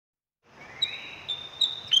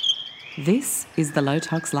This is the Low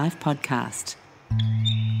Tox Life podcast.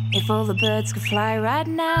 If all the birds could fly right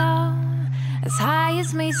now, as high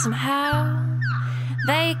as me somehow,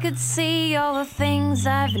 they could see all the things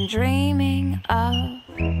I've been dreaming of.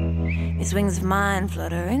 These wings of mine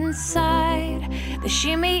flutter inside, they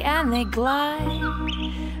shimmy and they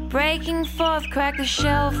glide, breaking forth, crack the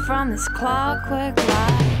shell from this clockwork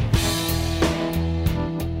life.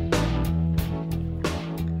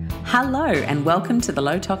 Hello and welcome to the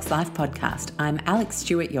Low Tox Life podcast. I'm Alex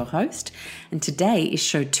Stewart, your host, and today is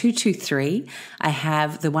show 223. I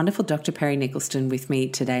have the wonderful Dr. Perry Nickelston with me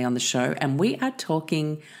today on the show, and we are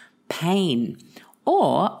talking pain.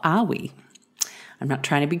 Or are we? I'm not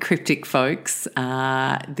trying to be cryptic, folks.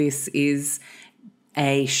 This is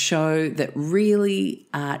a show that really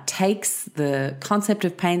takes the concept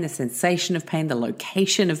of pain, the sensation of pain, the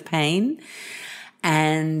location of pain,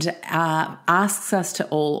 and asks us to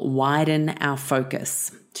all widen our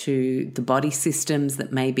focus to the body systems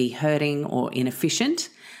that may be hurting or inefficient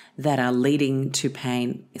that are leading to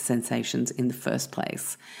pain sensations in the first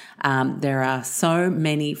place. There are so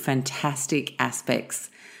many fantastic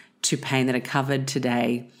aspects to pain that are covered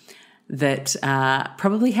today that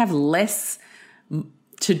probably have less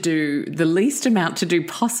to do, the least amount to do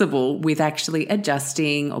possible with actually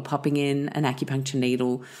adjusting or popping in an acupuncture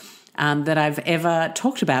needle that I've ever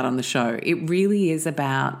talked about on the show. It really is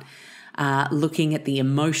about looking at the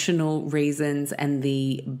emotional reasons and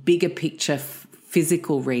the bigger picture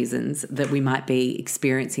physical reasons that we might be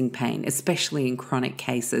experiencing pain, especially in chronic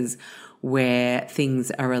cases where things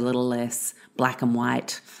are a little less black and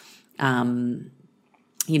white.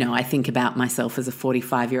 I think about myself as a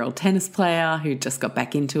 45-year-old tennis player who just got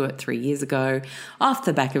back into it 3 years ago off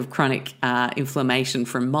the back of chronic inflammation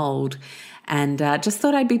from mold. And just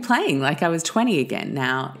thought I'd be playing like I was 20 again.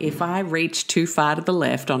 Now, if I reach too far to the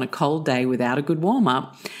left on a cold day without a good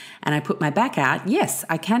warm-up and I put my back out, yes,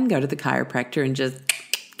 I can go to the chiropractor and just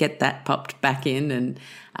get that popped back in, and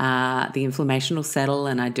the inflammation will settle,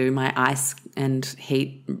 and I do my ice and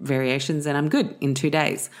heat variations and I'm good in 2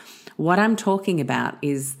 days. What I'm talking about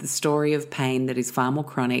is the story of pain that is far more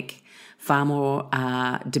chronic, far more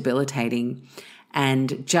debilitating,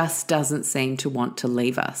 and just doesn't seem to want to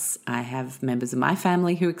leave us. I have members of my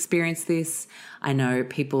family who experience this. I know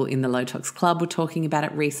people in the Low Tox Club were talking about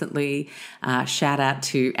it recently. Shout out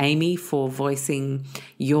to Amy for voicing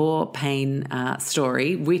your pain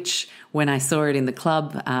story, which when I saw it in the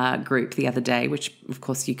club group the other day, which of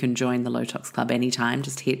course you can join the Low Tox Club anytime,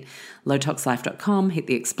 just hit lowtoxlife.com, hit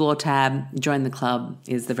the Explore tab, join the club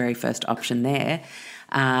is the very first option there.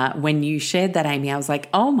 When you shared that, Amy, I was like,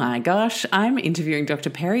 oh my gosh, I'm interviewing Dr.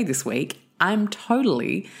 Perry this week. I'm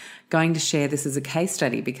totally going to share this as a case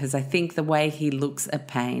study because I think the way he looks at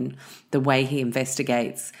pain, the way he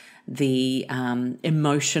investigates the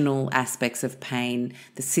emotional aspects of pain,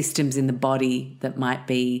 the systems in the body that might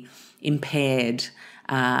be impaired,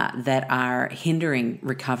 that are hindering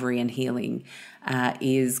recovery and healing,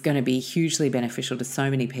 is going to be hugely beneficial to so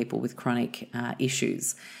many people with chronic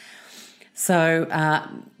issues. So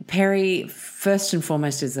Perry, first and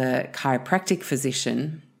foremost, is a chiropractic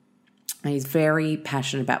physician. He's very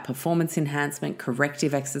passionate about performance enhancement,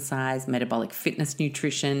 corrective exercise, metabolic fitness,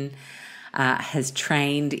 nutrition, has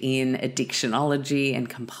trained in addictionology and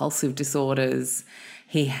compulsive disorders.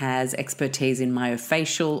 He has expertise in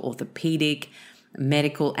myofascial, orthopedic,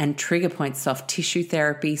 medical, and trigger point soft tissue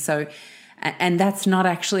therapy. And that's not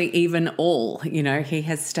actually even all. He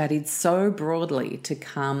has studied so broadly to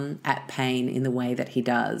come at pain in the way that he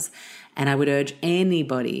does. And I would urge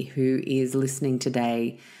anybody who is listening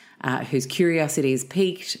today, whose curiosity is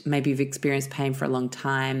piqued, maybe you've experienced pain for a long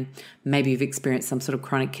time, maybe you've experienced some sort of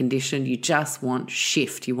chronic condition, you just want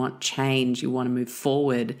shift, you want change, you want to move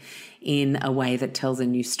forward in a way that tells a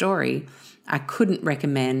new story. I couldn't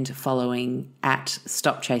recommend following at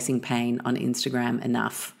Stop Chasing Pain on Instagram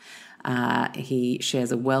enough. He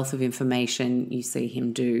shares a wealth of information. You see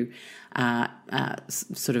him do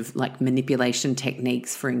sort of like manipulation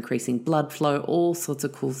techniques for increasing blood flow, all sorts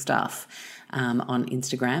of cool stuff on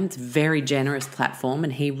Instagram. It's a very generous platform,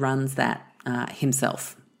 and he runs that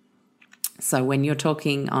himself. So when you're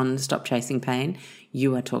talking on Stop Chasing Pain,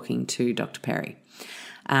 you are talking to Dr. Perry.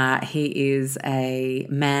 He is a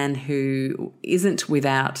man who isn't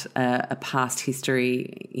without a past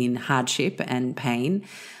history in hardship and pain.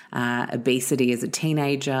 Obesity as a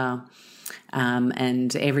teenager,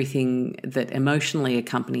 and everything that emotionally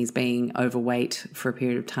accompanies being overweight for a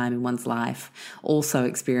period of time in one's life. Also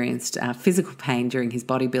experienced physical pain during his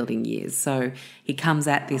bodybuilding years. So he comes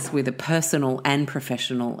at this with a personal and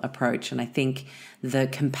professional approach. And I think the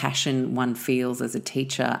compassion one feels as a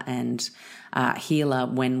teacher and healer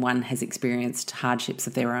when one has experienced hardships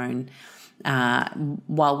of their own,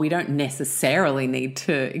 while we don't necessarily need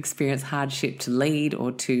to experience hardship to lead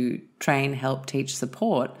or to train, help, teach,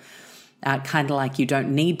 support, kind of like you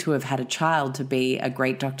don't need to have had a child to be a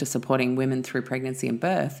great doctor supporting women through pregnancy and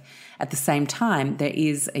birth. At the same time, there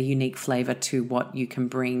is a unique flavour to what you can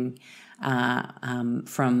bring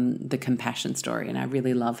from the compassion story. And I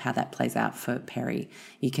really love how that plays out for Perry.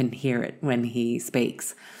 You can hear it when he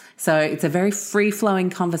speaks. So it's a very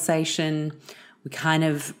free-flowing conversation. We kind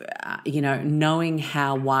of, knowing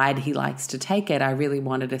how wide he likes to take it, I really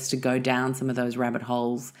wanted us to go down some of those rabbit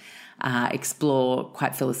holes, explore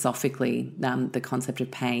quite philosophically the concept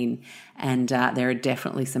of pain. And there are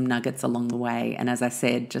definitely some nuggets along the way. And as I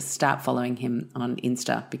said, just start following him on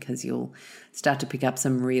Insta because you'll start to pick up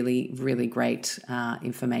some really, really great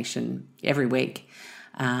information every week.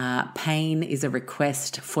 Pain is a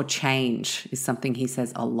request for change is something he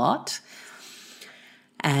says a lot.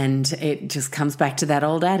 And it just comes back to that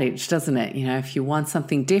old adage, doesn't it? If you want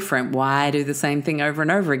something different, why do the same thing over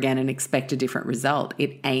and over again and expect a different result?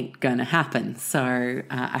 It ain't going to happen. So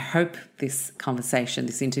I hope this conversation,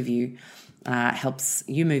 this interview, helps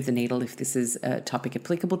you move the needle if this is a topic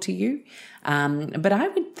applicable to you. But I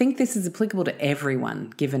would think this is applicable to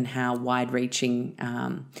everyone, given how wide-reaching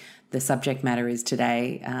the subject matter is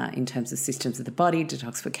today in terms of systems of the body,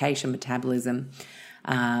 detoxification, metabolism.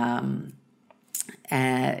 I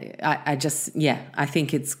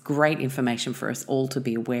think it's great information for us all to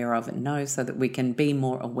be aware of and know so that we can be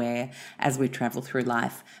more aware as we travel through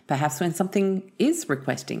life, perhaps when something is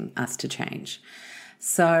requesting us to change.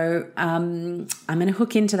 So I'm going to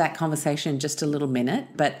hook into that conversation in just a little minute,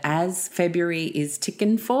 but as February is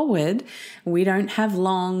ticking forward, we don't have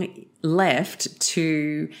long left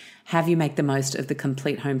to have you make the most of the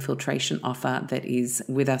complete home filtration offer that is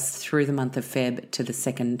with us through the month of Feb to the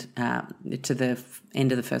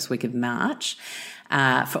end of the first week of March.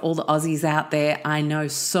 For all the Aussies out there, I know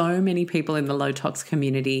so many people in the low tox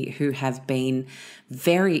community who have been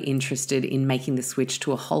very interested in making the switch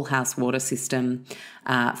to a whole house water system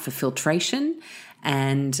for filtration,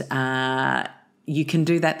 and you can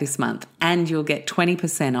do that this month and you'll get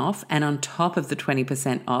 20% off. And on top of the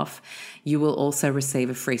 20% off, you will also receive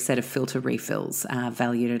a free set of filter refills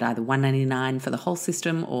valued at either $199 for the whole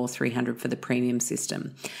system or $300 for the premium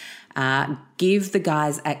system. Give the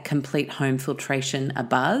guys at Complete Home Filtration a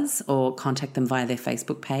buzz or contact them via their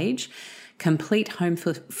Facebook page.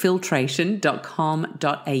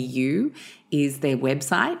 CompleteHomeFiltration.com.au is their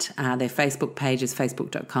website. Their Facebook page is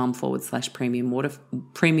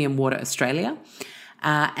facebook.com/Premium Water Australia.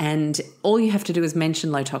 And all you have to do is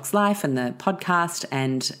mention Low Tox Life and the podcast,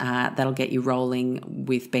 and that'll get you rolling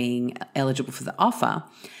with being eligible for the offer.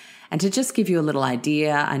 And to just give you a little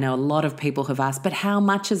idea, I know a lot of people have asked, but how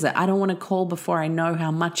much is it? I don't want to call before I know how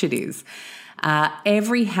much it is.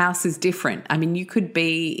 Every house is different. I mean, you could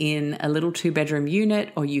be in a little 2-bedroom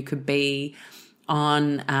unit, or you could be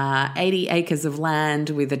on 80 acres of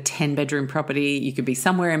land with a 10-bedroom property. You could be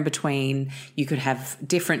somewhere in between. You could have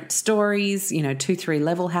different stories, 2-3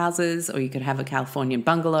 level houses, or you could have a Californian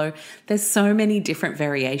bungalow. There's so many different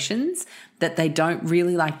variations that they don't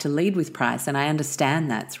really like to lead with price. And I understand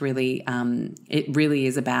that's really, it really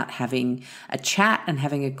is about having a chat and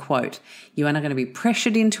having a quote. You are not going to be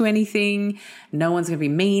pressured into anything. No one's going to be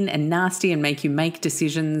mean and nasty and make you make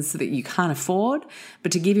decisions that you can't afford.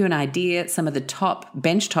 But to give you an idea, some of the top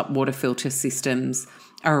benchtop water filter systems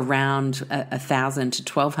are around $1,000 to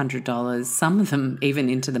 $1,200, some of them even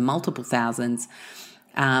into the multiple thousands.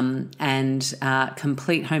 And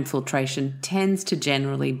complete home filtration tends to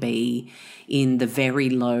generally be in the very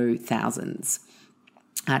low thousands,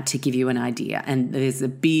 to give you an idea. And there's a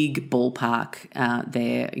big ballpark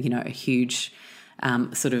there, a huge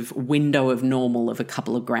sort of window of normal of a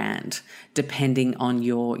couple of grand, depending on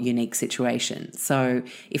your unique situation. So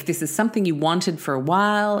if this is something you wanted for a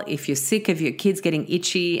while, if you're sick of your kids getting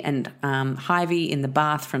itchy and hivey in the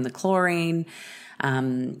bath from the chlorine,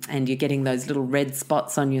 and you're getting those little red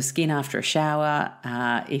spots on your skin after a shower,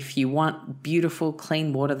 if you want beautiful,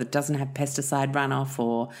 clean water that doesn't have pesticide runoff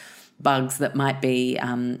or bugs that might be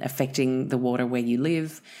affecting the water where you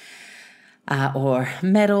live, or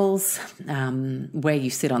metals, where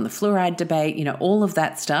you sit on the fluoride debate, all of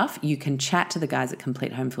that stuff, you can chat to the guys at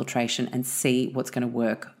Complete Home Filtration and see what's going to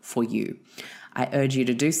work for you. I urge you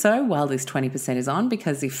to do so while this 20% is on,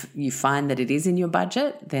 because if you find that it is in your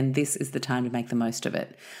budget, then this is the time to make the most of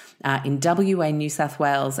it. In WA, New South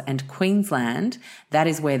Wales and Queensland, that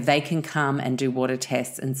is where they can come and do water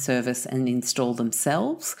tests and service and install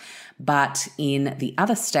themselves. But in the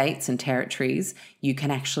other states and territories, you can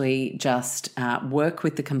actually just work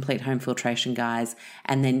with the Complete Home Filtration guys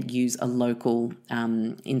and then use a local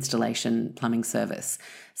installation plumbing service.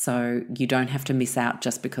 So you don't have to miss out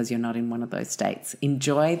just because you're not in one of those states.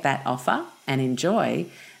 Enjoy that offer and enjoy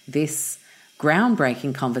this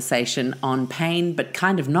groundbreaking conversation on pain, but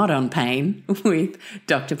kind of not on pain, with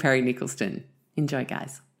Dr. Perry Nickelston. Enjoy,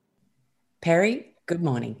 guys. Perry, good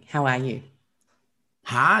morning. How are you?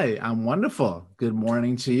 Hi, I'm wonderful. Good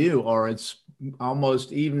morning to you, or it's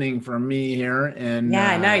almost evening for me here. And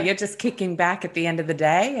yeah, I know you're just kicking back at the end of the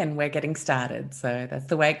day and we're getting started. So that's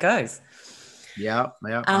the way it goes. Yeah.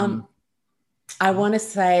 I want to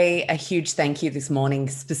say a huge thank you this morning,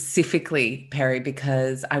 specifically, Perry,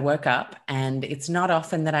 because I woke up and it's not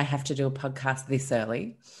often that I have to do a podcast this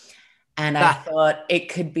early. And I thought it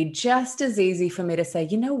could be just as easy for me to say,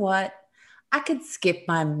 you know what? I could skip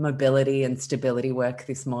my mobility and stability work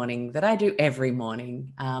this morning that I do every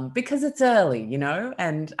morning because it's early,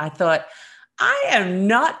 and I thought, I am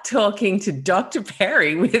not talking to Dr.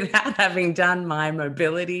 Perry without having done my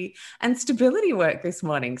mobility and stability work this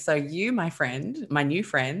morning. So you, my friend, my new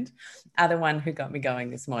friend, are the one who got me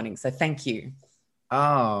going this morning. So thank you.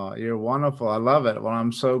 Oh, you're wonderful. I love it. Well,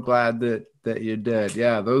 I'm so glad that you did.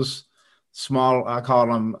 Yeah, those small, I call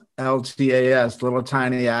them LTAS, little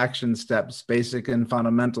tiny action steps, basic and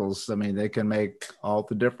fundamentals. I mean, they can make all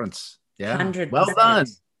the difference. Yeah. 100%. Well done.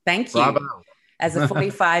 Thank you. Bravo. As a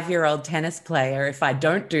 45-year-old tennis player, if I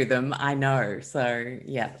don't do them, I know. So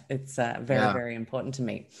yeah, it's very important to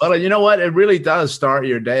me. Well, you know what? It really does start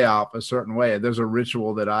your day off a certain way. There's a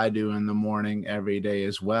ritual that I do in the morning every day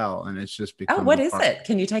as well. And it's just become what is it?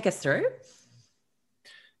 Can you take us through?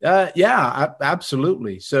 Yeah,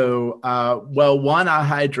 absolutely. So, one, I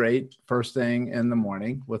hydrate first thing in the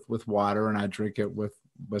morning with water, and I drink it with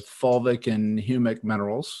fulvic and humic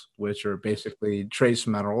minerals, which are basically trace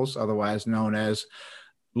minerals, otherwise known as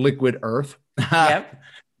liquid earth. Yep.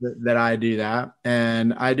 that I do that.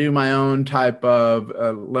 And I do my own type of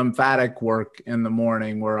lymphatic work in the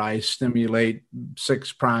morning where I stimulate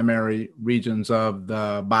 6 primary regions of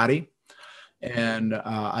the body. And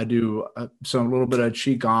I do a little bit of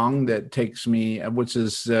Qigong that takes me, which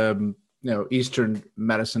is, Eastern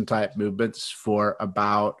medicine type movements for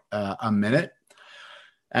about a minute.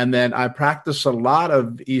 And then I practice a lot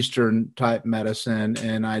of Eastern type medicine,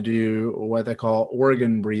 and I do what they call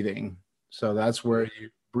organ breathing. So that's where you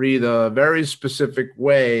breathe a very specific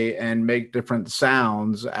way and make different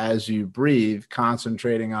sounds as you breathe,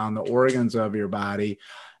 concentrating on the organs of your body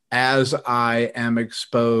as I am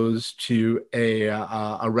exposed to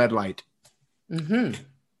a red light. Mm-hmm.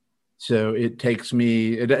 So it takes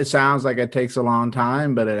me, it sounds like it takes a long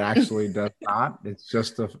time, but it actually does not. It's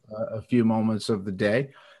just a few moments of the day,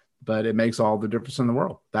 but it makes all the difference in the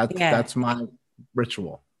world. That's my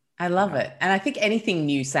ritual. I love it. And I think anything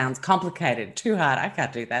new sounds complicated, too hard. I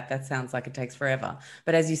can't do that. That sounds like it takes forever.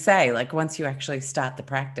 But as you say, like once you actually start the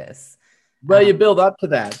practice. Well, you build up to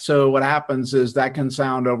that. So what happens is that can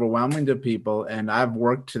sound overwhelming to people. And I've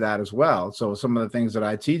worked to that as well. So some of the things that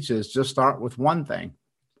I teach is just start with one thing.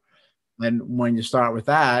 And when you start with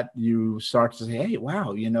that, you start to say, hey,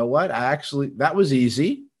 wow, you know what? That was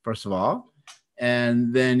easy, first of all.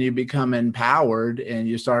 And then you become empowered and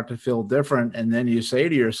you start to feel different. And then you say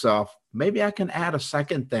to yourself, maybe I can add a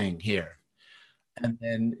second thing here. And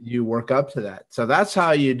then you work up to that. So that's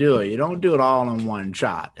how you do it. You don't do it all in one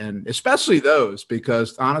shot. And especially those,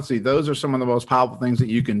 because honestly, those are some of the most powerful things that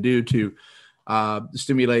you can do to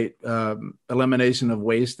stimulate elimination of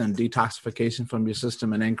waste and detoxification from your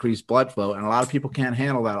system and increase blood flow. And a lot of people can't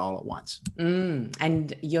handle that all at once.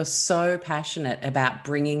 And you're so passionate about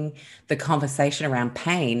bringing the conversation around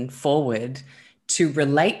pain forward to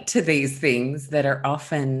relate to these things that are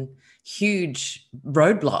often huge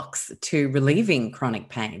roadblocks to relieving chronic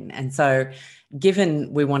pain. And so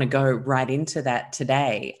given we want to go right into that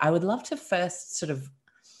today, I would love to first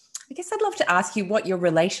I'd love to ask you what your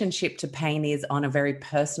relationship to pain is on a very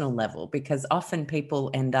personal level, because often people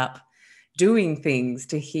end up doing things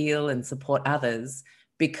to heal and support others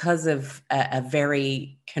because of a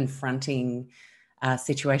very confronting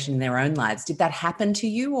situation in their own lives. Did that happen to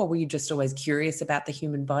you, or were you just always curious about the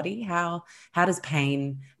human body? How does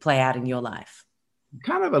pain play out in your life?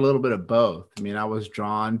 Kind of a little bit of both. I mean, I was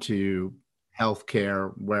drawn to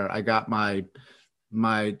healthcare where I got my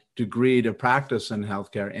my degree to practice in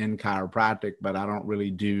healthcare in chiropractic, but I don't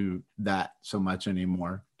really do that so much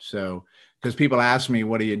anymore. So, because people ask me,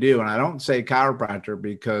 what do you do? And I don't say chiropractor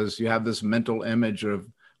because you have this mental image of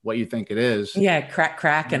what you think it is. Yeah,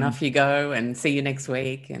 crack, and off you go, and see you next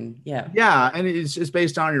week. And yeah, and it's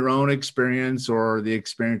based on your own experience or the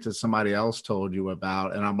experience that somebody else told you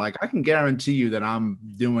about. And I'm like, I can guarantee you that I'm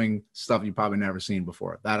doing stuff you've probably never seen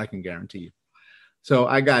before. That I can guarantee you. So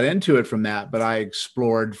I got into it from that, but I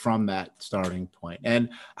explored from that starting point. And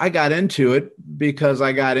I got into it because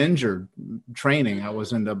I got injured training. I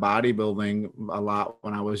was into bodybuilding a lot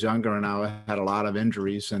when I was younger, and I had a lot of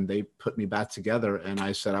injuries, and they put me back together. And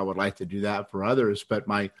I said, I would like to do that for others. But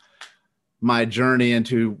my journey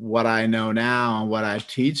into what I know now and what I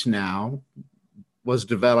teach now was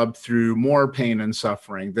developed through more pain and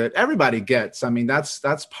suffering that everybody gets. I mean, that's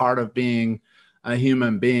part of being a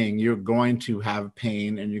human being. You're going to have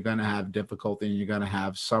pain, and you're going to have difficulty, and you're going to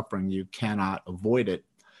have suffering. You cannot avoid it.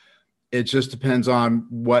 It just depends on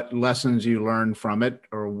what lessons you learn from it,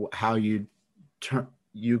 or how you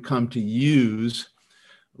come to use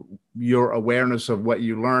your awareness of what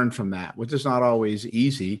you learned from that, which is not always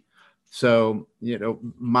easy. So,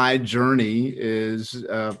 my journey is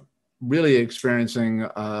really experiencing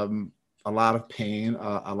a lot of pain,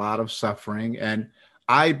 a lot of suffering. And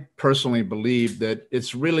I personally believe that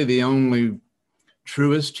it's really the only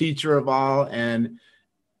truest teacher of all. And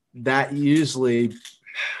that usually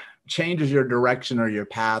changes your direction or your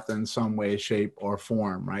path in some way, shape, or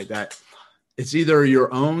form, right? That it's either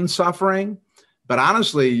your own suffering, but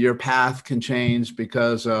honestly, your path can change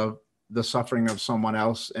because of the suffering of someone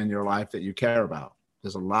else in your life that you care about.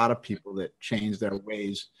 There's a lot of people that change their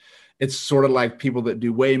ways. It's sort of like people that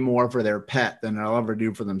do way more for their pet than they'll ever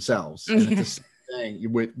do for themselves. And it's the same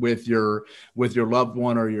thing with your loved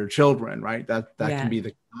one or your children, right? That can be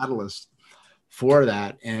the catalyst for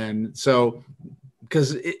that. And so,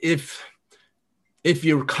 because if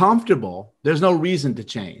you're comfortable, there's no reason to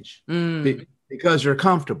change because you're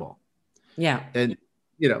comfortable. Yeah. And,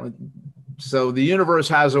 so the universe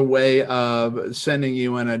has a way of sending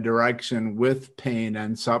you in a direction with pain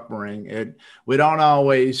and suffering. We don't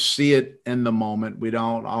always see it in the moment. We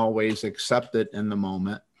don't always accept it in the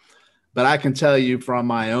moment. But I can tell you from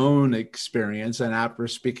my own experience, and after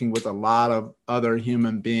speaking with a lot of other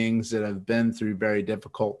human beings that have been through very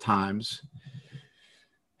difficult times,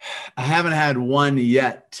 I haven't had one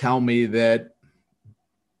yet tell me that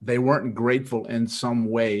they weren't grateful in some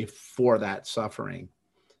way for that suffering,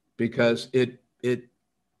 because it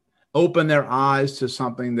opened their eyes to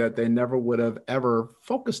something that they never would have ever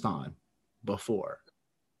focused on before,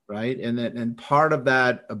 right? And part of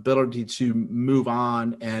that ability to move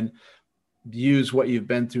on and use what you've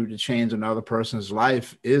been through to change another person's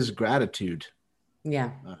life is gratitude.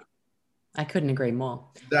 Yeah, I couldn't agree more.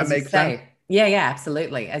 Does that make sense? Yeah,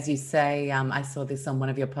 absolutely. As you say, I saw this on one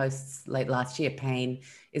of your posts late last year. Pain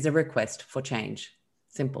is a request for change.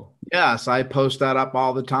 Simple. Yes, I post that up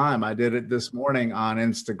all the time. I did it this morning on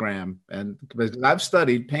Instagram, and because I've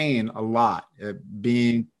studied pain a lot,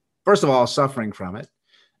 being, first of all, suffering from it,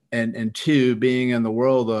 and two, being in the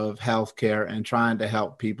world of healthcare and trying to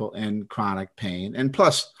help people in chronic pain. And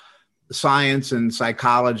plus, science and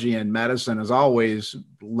psychology and medicine is always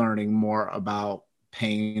learning more about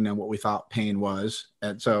pain and what we thought pain was.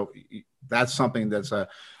 And so that's something that's a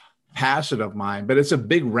passion of mine, but it's a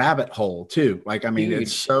big rabbit hole too. Like, I mean, Huge.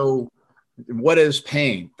 It's so, what is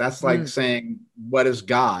pain? That's like saying, what is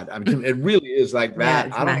God? I mean, it really is like that.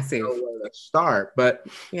 It's I don't massive. know where to start, but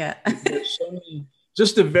yeah, there's so many,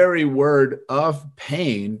 just the very word of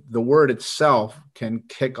pain, the word itself can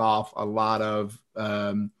kick off a lot of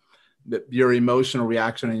your emotional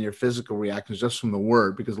reaction and your physical reactions just from the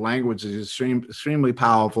word, because language is extremely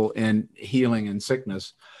powerful in healing and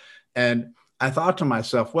sickness. And I thought to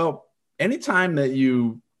myself, well, anytime that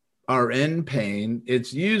you are in pain,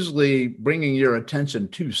 it's usually bringing your attention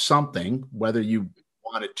to something, whether you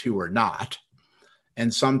want it to or not.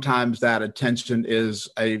 And sometimes that attention is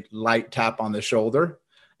a light tap on the shoulder,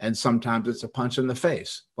 and sometimes it's a punch in the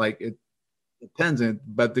face. Like, it depends.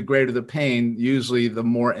 But the greater the pain, usually the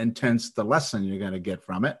more intense the lesson you're going to get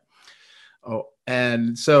from it.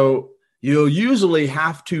 And so you'll usually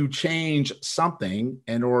have to change something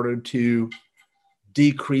in order to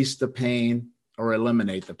decrease the pain or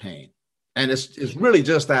eliminate the pain. And it's really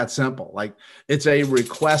just that simple. Like, it's a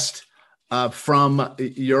request from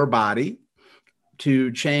your body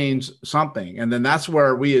to change something. And then that's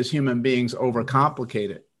where we as human beings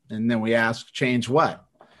overcomplicate it. And then we ask, change what?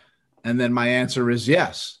 And then my answer is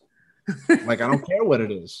yes. Like, I don't care what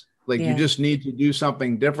it is. Like you Yeah. just need to do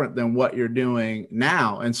something different than what you're doing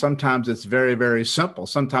now. And sometimes it's very, very simple.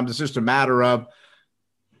 Sometimes it's just a matter of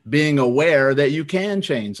being aware that you can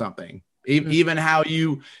change something. Even how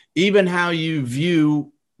you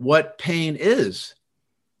view what pain is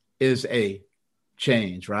a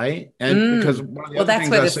change, right? And because one of the Well, other that's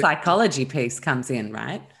things where I the say, psychology piece comes in,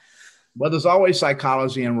 right? well, there's always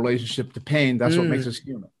psychology in relationship to pain. That's what makes us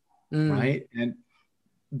human, Mm. right? And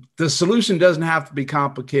the solution doesn't have to be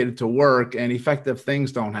complicated to work, and effective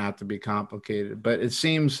things don't have to be complicated. But it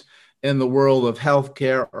seems in the world of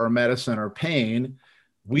healthcare or medicine or pain,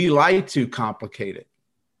 we like to complicate it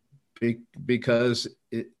because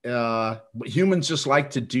humans just like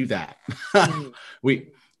to do that. Mm.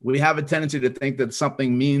 we have a tendency to think that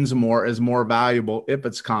something means more, is more valuable if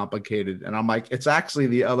it's complicated. And I'm like, it's actually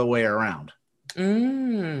the other way around.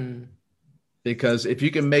 Mm. Because if you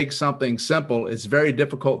can make something simple, it's very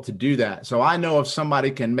difficult to do that. So I know if somebody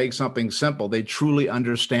can make something simple, they truly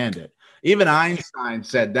understand it. Even Einstein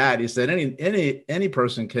said that. He said any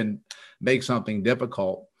person can make something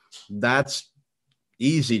difficult. That's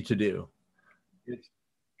easy to do. It's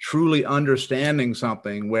truly understanding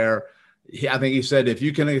something where I think he said, if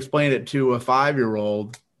you can explain it to a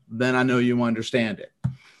 5-year-old, then I know you understand it.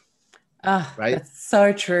 Oh, Right. that's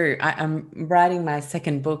so true. I'm writing my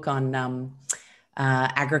second book on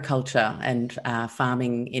agriculture and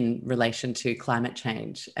farming in relation to climate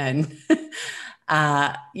change. And,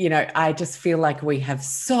 I just feel like we have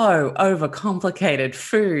so overcomplicated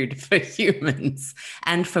food for humans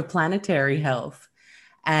and for planetary health.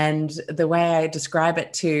 And the way I describe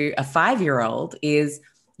it to a 5-year-old is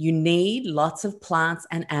you need lots of plants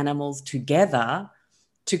and animals together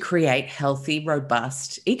to create healthy,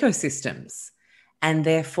 robust ecosystems. And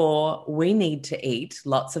therefore, we need to eat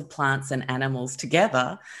lots of plants and animals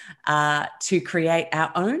together to create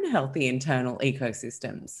our own healthy internal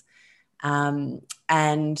ecosystems. And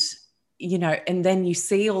and then you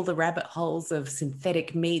see all the rabbit holes of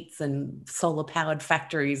synthetic meats and solar powered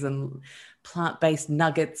factories and plant-based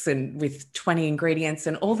nuggets and with 20 ingredients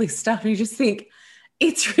and all this stuff. And you just think,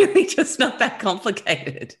 it's really just not that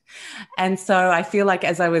complicated. And so I feel like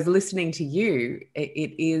as I was listening to you,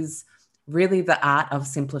 it is really the art of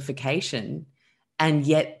simplification, and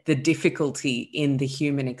yet the difficulty in the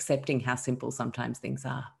human accepting how simple sometimes things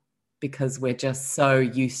are, because we're just so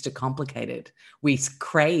used to complicated. We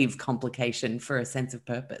crave complication for a sense of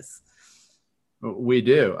purpose. We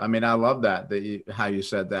do. I mean, I love how you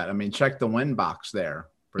said that. I mean, check the win box there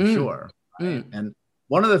for sure. Right? And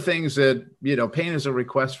one of the things that, pain is a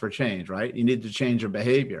request for change, right? You need to change your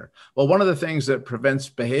behavior. Well, one of the things that prevents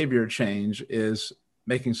behavior change is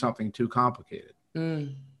making something too complicated.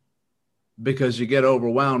 Because you get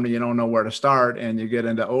overwhelmed and you don't know where to start, and you get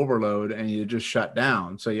into overload and you just shut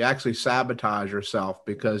down. So you actually sabotage yourself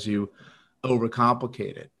because you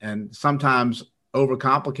overcomplicate it. And sometimes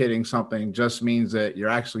overcomplicating something just means that you're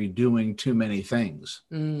actually doing too many things.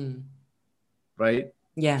 Right?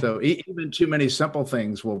 Yeah. So even too many simple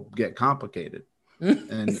things will get complicated.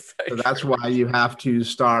 And so that's why you have to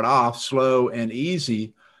start off slow and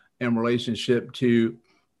easy in relationship to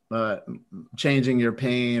changing your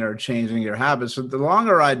pain or changing your habits. So the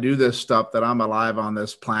longer I do this stuff that I'm alive on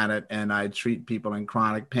this planet and I treat people in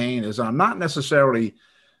chronic pain, is I'm not necessarily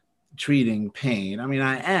treating pain. I mean,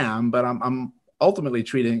 I am, but I'm ultimately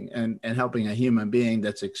treating and helping a human being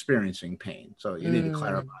that's experiencing pain. So you need to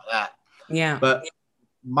clarify that. Yeah. But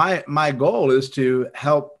my goal is to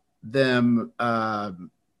help them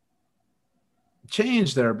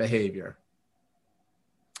change their behavior.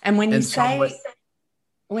 And when you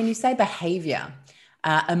say behavior,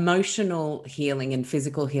 emotional healing and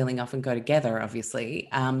physical healing often go together, obviously.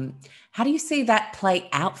 How do you see that play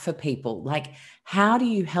out for people? Like, how do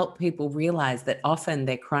you help people realize that often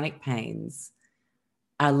their chronic pains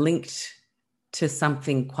are linked to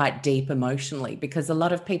something quite deep emotionally? Because a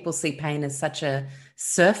lot of people see pain as such a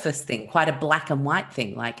surface thing, quite a black and white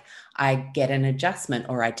thing. Like, I get an adjustment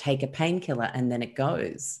or I take a painkiller and then it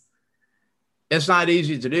goes. It's not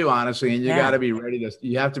easy to do, honestly, and you got to be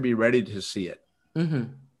you have to be ready to see it.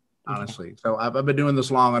 Honestly. Okay. So I've been doing this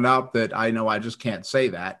long enough that I know I just can't say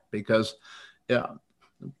that, because when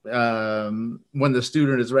the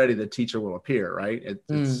student is ready, the teacher will appear, right?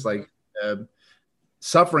 It's like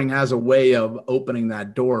suffering has a way of opening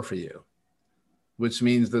that door for you, which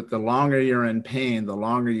means that the longer you're in pain, the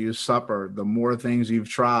longer you suffer, the more things you've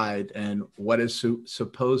tried, and what is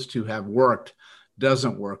supposed to have worked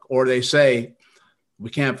doesn't work. Or they say, we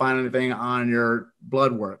can't find anything on your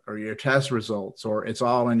blood work or your test results, or it's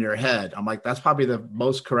all in your head. I'm like, that's probably the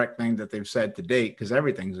most correct thing that they've said to date, because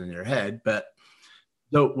everything's in your head. But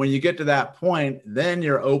So when you get to that point, then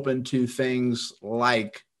you're open to things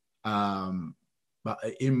like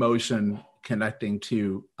emotion connecting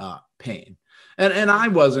to pain. And I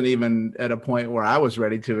wasn't even at a point where I was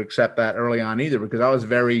ready to accept that early on either, because I was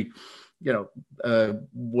very,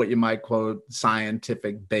 what you might quote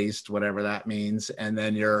scientific based, whatever that means. And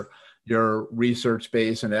then your research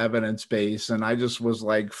based and evidence based. And I just was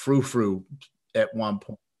like frou-frou at one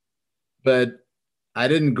point. But I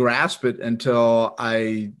didn't grasp it until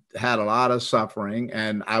I had a lot of suffering.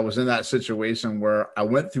 And I was in that situation where I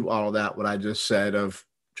went through all of that, what I just said, of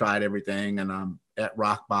tried everything and I'm at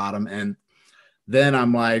rock bottom. And then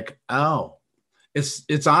I'm like, oh,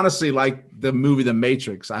 it's honestly like the movie The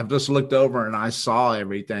Matrix. I've just looked over and I saw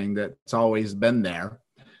everything that's always been there,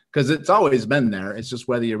 because it's always been there. It's just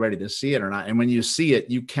whether you're ready to see it or not. And when you see it,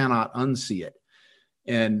 you cannot unsee it.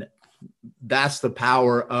 And that's the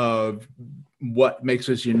power of what makes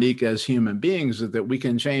us unique as human beings, is that we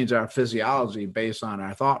can change our physiology based on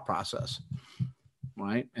our thought process,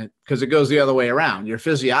 right? Because it goes the other way around. Your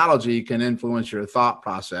physiology can influence your thought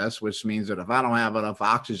process, which means that if I don't have enough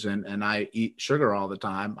oxygen and I eat sugar all the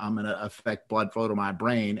time, I'm going to affect blood flow to my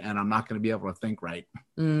brain and I'm not going to be able to think right.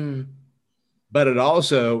 Mm. But it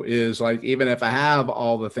also is like, even if I have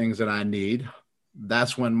all the things that I need,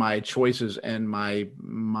 that's when my choices and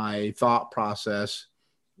my thought process,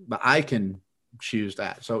 but I can choose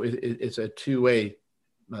that. So it's a two-way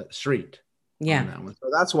street. Yeah. That one. So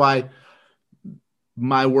that's why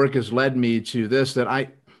my work has led me to this,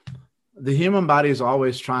 that the human body is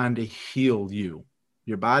always trying to heal you.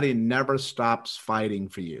 Your body never stops fighting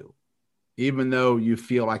for you, even though you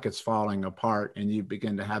feel like it's falling apart and you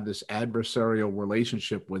begin to have this adversarial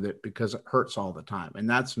relationship with it because it hurts all the time. And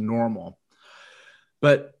that's normal.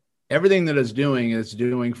 But everything that it's doing is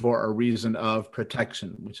doing for a reason of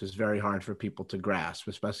protection, which is very hard for people to grasp,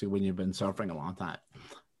 especially when you've been suffering a long time.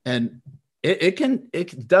 And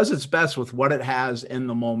it does its best with what it has in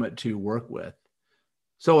the moment to work with.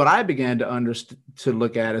 So what I began to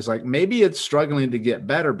look at is like, maybe it's struggling to get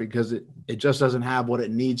better because it just doesn't have what it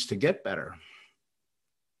needs to get better.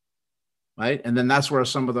 Right. And then that's where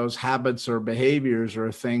some of those habits or behaviors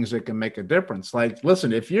or things that can make a difference. Like,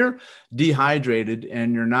 listen, if you're dehydrated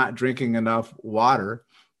and you're not drinking enough water,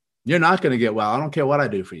 you're not going to get well. I don't care what I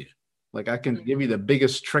do for you. Like, I can give you the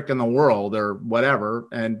biggest trick in the world or whatever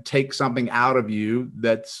and take something out of you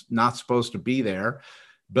that's not supposed to be there.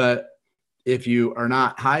 But if you are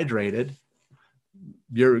not hydrated,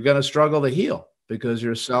 you're going to struggle to heal because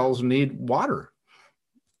your cells need water.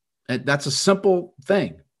 And that's a simple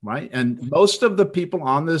thing. Right. And most of the people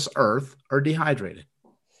on this earth are dehydrated.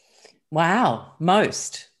 Wow.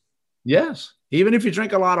 Most. Yes. Even if you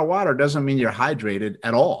drink a lot of water, doesn't mean you're hydrated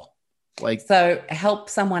at all. Like, so help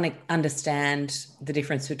someone understand the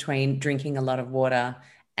difference between drinking a lot of water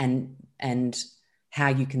and how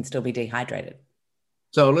you can still be dehydrated.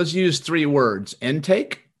 So let's use 3 words: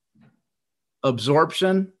 intake,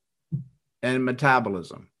 absorption, and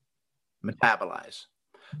metabolism. Metabolize.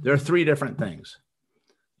 There are 3 different things.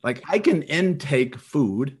 Like, I can intake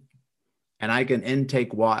food and I can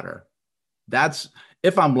intake water. That's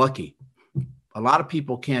if I'm lucky. A lot of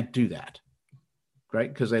people can't do that,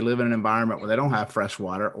 right? Because they live in an environment where they don't have fresh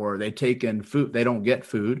water, or they take in food, they don't get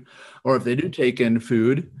food. Or if they do take in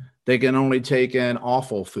food, they can only take in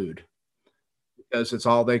awful food because it's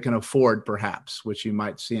all they can afford, perhaps, which you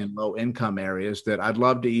might see in low income areas. That I'd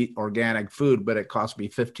love to eat organic food, but it costs me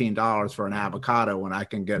 $15 for an avocado when I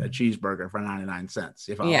can get a cheeseburger for 99 cents.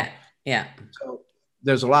 Yeah. So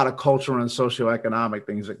there's a lot of cultural and socioeconomic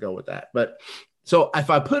things that go with that. But so if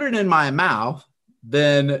I put it in my mouth,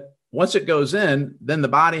 then once it goes in, then the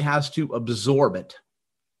body has to absorb it.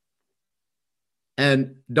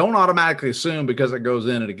 And don't automatically assume because it goes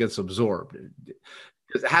in and it gets absorbed.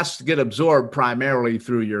 It has to get absorbed primarily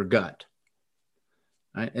through your gut.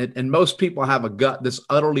 Right? And most people have a gut that's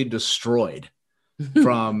utterly destroyed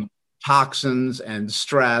from toxins and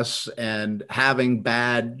stress and having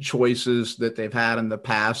bad choices that they've had in the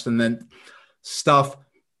past. And then stuff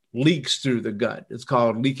leaks through the gut. It's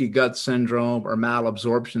called leaky gut syndrome, or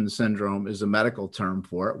malabsorption syndrome is a medical term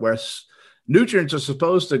for it, where nutrients are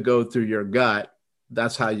supposed to go through your gut.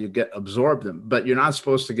 That's how you get absorb them. But you're not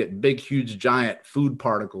supposed to get big, huge, giant food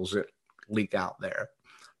particles that leak out there.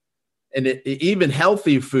 And even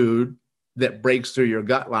healthy food that breaks through your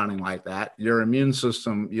gut lining like that, your immune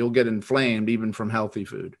system, you'll get inflamed even from healthy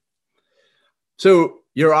food. So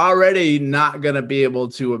you're already not going to be able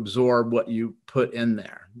to absorb what you put in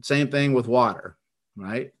there. Same thing with water,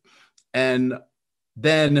 right? And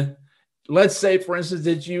then let's say, for instance,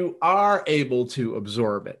 that you are able to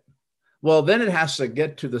absorb it. Well, then it has to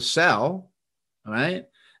get to the cell, All right.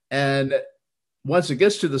 And once it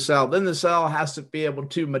gets to the cell, then the cell has to be able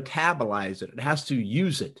to metabolize it. It has to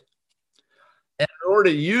use it. And in order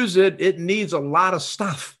to use it, it needs a lot of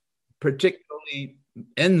stuff, particularly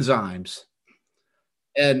enzymes.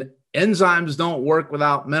 And enzymes don't work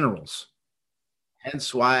without minerals.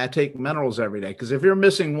 Hence why I take minerals every day. Because if you're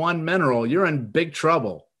missing one mineral, you're in big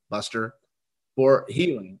trouble, Buster, for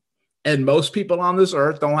healing. And most people on this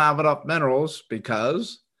earth don't have enough minerals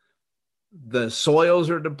because the soils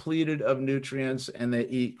are depleted of nutrients and they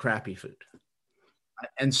eat crappy food.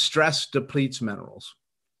 And stress depletes minerals.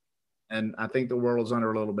 And I think the world's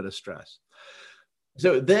under a little bit of stress.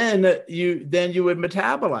 So then you would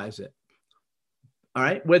metabolize it. All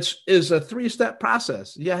right, which is a 3-step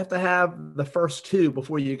process. You have to have the first 2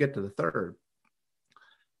 before you get to the third.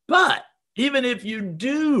 But even if you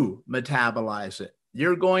do metabolize it,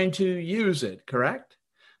 you're going to use it, correct?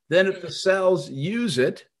 Then if the cells use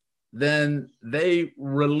it, then they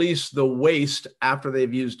release the waste after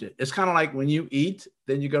they've used it. It's kind of like when you eat,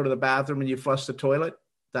 then you go to the bathroom and you flush the toilet.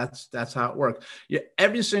 That's how it works.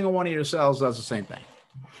 Every single one of your cells does the same thing.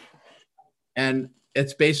 And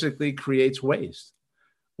it basically creates waste.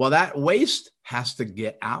 Well, that waste has to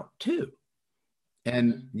get out too.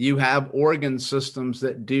 And you have organ systems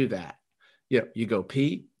that do that. You go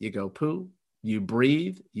pee, you go poo, you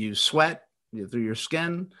breathe, you sweat through your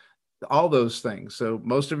skin, all those things. So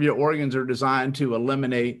most of your organs are designed to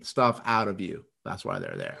eliminate stuff out of you. That's why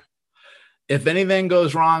they're there. If anything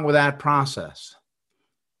goes wrong with that process,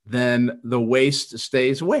 then the waste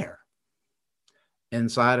stays where?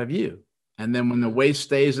 Inside of you. And then when the waste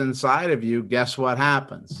stays inside of you, guess what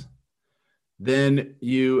happens? Then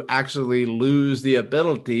you actually lose the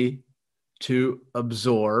ability to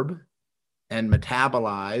absorb and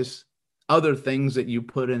metabolize other things that you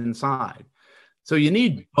put inside. So you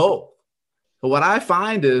need both. But what I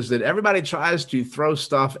find is that everybody tries to throw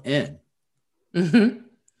stuff in,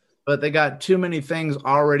 but they got too many things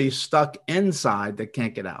already stuck inside that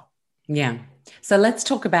can't get out. Yeah. So let's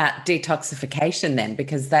talk about detoxification then,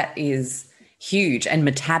 because that is huge, and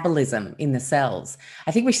metabolism in the cells.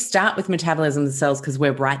 I think we start with metabolism in the cells because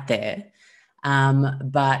we're right there.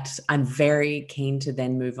 But I'm very keen to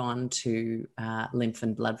then move on to lymph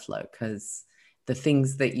and blood flow, because the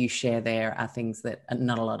things that you share there are things that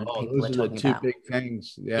not a lot of people are talking about. Those are the 2 big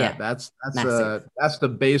things. Yeah. That's the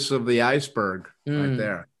base of the iceberg right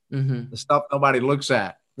there. The stuff nobody looks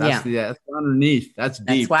at. That's that's underneath. That's deep.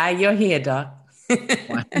 That's why you're here, Doc.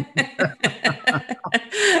 We're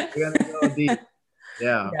gonna go deep.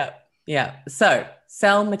 Yeah. So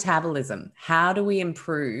cell metabolism. How do we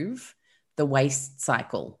improve the waste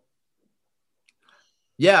cycle?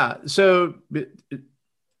 Yeah. So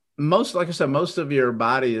like I said, most of your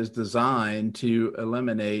body is designed to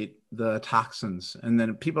eliminate the toxins. And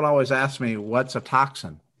then people always ask me, what's a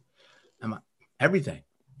toxin? I'm like, everything.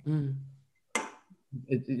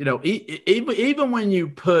 Even when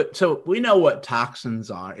you so we know what toxins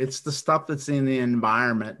are. It's the stuff that's in the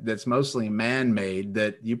environment that's mostly man-made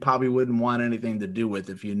that you probably wouldn't want anything to do with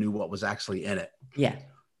if you knew what was actually in it. Yeah.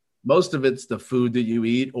 Most of it's the food that you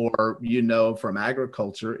eat, or, from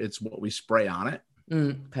agriculture, it's what we spray on it.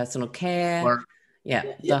 Personal care. Or,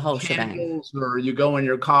 the whole shebang. Or you go in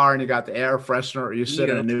your car and you got the air freshener, or you sit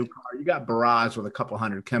in a new car, you got barrage with a couple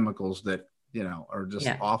hundred chemicals that, are just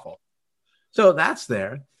awful. So that's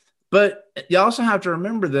there. But you also have to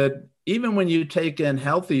remember that even when you take in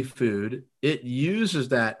healthy food, it uses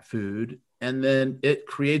that food and then it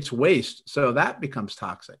creates waste. So that becomes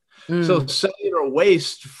toxic. So cellular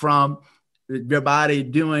waste from your body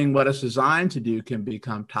doing what it's designed to do can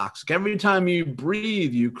become toxic. Every time you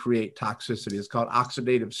breathe, you create toxicity. It's called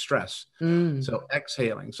oxidative stress. So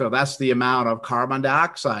exhaling. So that's the amount of carbon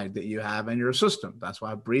dioxide that you have in your system. That's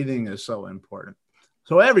why breathing is so important.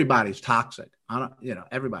 So everybody's toxic.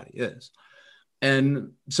 Everybody is.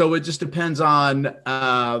 And so it just depends on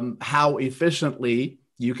how efficiently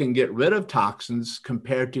you can get rid of toxins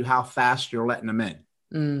compared to how fast you're letting them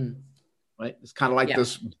in. Right? It's kind of like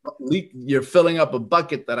this leak. You're filling up a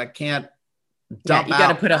bucket that I can't dump out. You got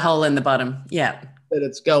to put a hole in the bottom. Yeah. That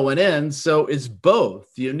it's going in. So it's both.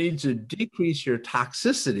 You need to decrease your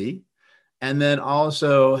toxicity and then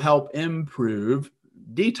also help improve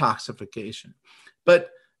detoxification. But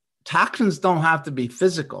toxins don't have to be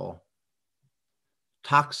physical.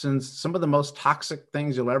 Toxins, some of the most toxic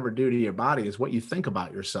things you'll ever do to your body is what you think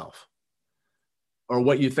about yourself, or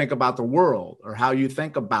what you think about the world, or how you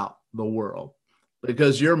think about the world,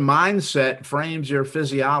 because your mindset frames your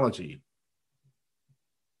physiology.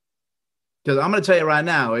 Because I'm going to tell you right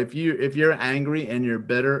now, if you're angry and you're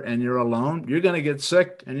bitter and you're alone, you're going to get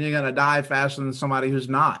sick and you're going to die faster than somebody who's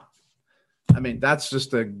not. I mean, that's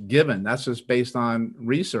just a given. That's just based on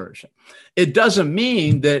research. It doesn't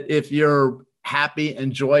mean that if you're happy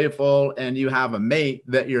and joyful and you have a mate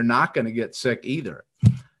that you're not going to get sick either.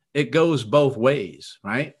 It goes both ways,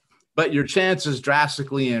 right? But your chances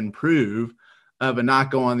drastically improve of it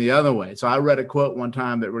not going the other way. So I read a quote one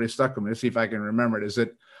time that really stuck with me. Let's see if I can remember it. Is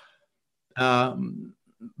that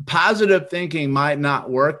positive thinking might not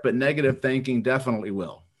work, but negative thinking definitely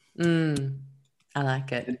will. I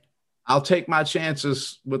like it. I'll take my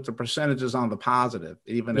chances with the percentages on the positive,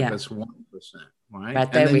 even if it's 1%. Right.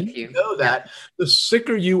 Right there and then with you. Know that the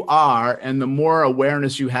sicker you are and the more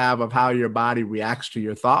awareness you have of how your body reacts to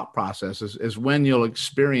your thought processes is when you'll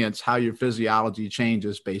experience how your physiology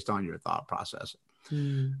changes based on your thought process.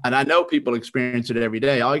 And I know people experience it every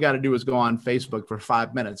day. All you got to do is go on Facebook for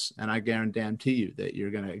 5 minutes, and I guarantee you that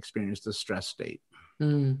you're going to experience the stress state.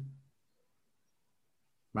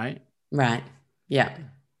 Right? Right. Yeah.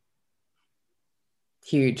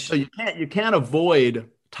 Huge. So you can't avoid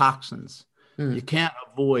toxins. You can't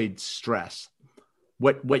avoid stress.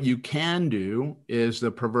 What you can do is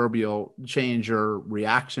the proverbial change your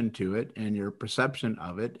reaction to it and your perception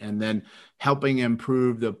of it, and then helping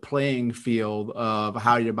improve the playing field of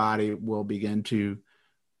how your body will begin to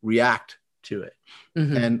react to it.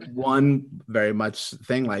 And one very much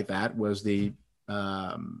thing like that was the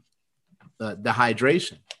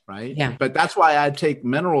hydration, right? Yeah. But that's why I take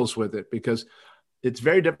minerals with it, because it's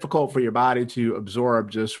very difficult for your body to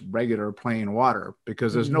absorb just regular plain water,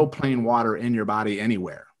 because there's no plain water in your body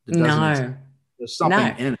anywhere. No. There's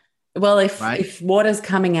something in it. Well, if water's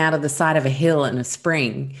coming out of the side of a hill in a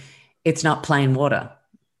spring, it's not plain water.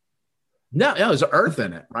 No, there's earth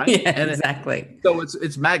in it, right? Yeah, and exactly. So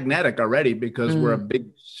it's magnetic already, because we're a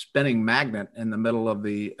big spinning magnet in the middle of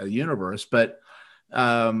the universe. But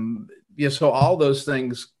so all those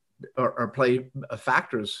things are play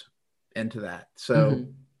factors into that. So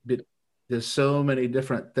there's so many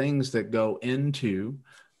different things that go into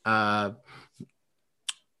how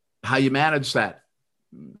you manage that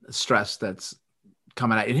stress that's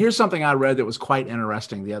coming out. And here's something I read that was quite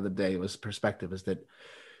interesting the other day. It was perspective, is that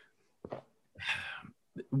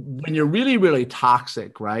when you're really, really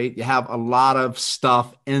toxic, right, you have a lot of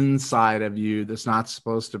stuff inside of you that's not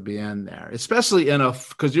supposed to be in there, especially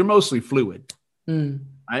because you're mostly fluid,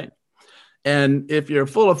 right? And if you're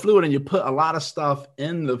full of fluid and you put a lot of stuff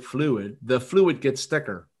in the fluid gets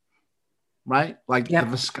thicker, right? Like the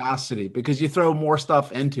viscosity, because you throw more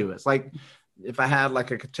stuff into it. It's like if I had like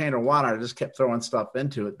a container of water, I just kept throwing stuff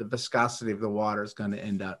into it, the viscosity of the water is going to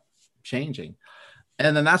end up changing.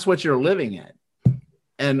 And then that's what you're living in.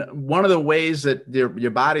 And one of the ways that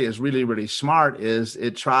your body is really, really smart is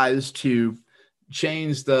it tries to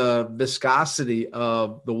change the viscosity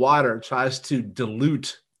of the water, tries to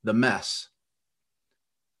dilute the mess.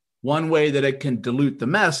 One way that it can dilute the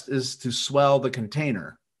mess is to swell the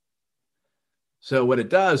container. So what it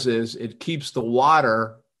does is it keeps the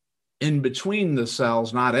water in between the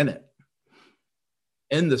cells, not in it,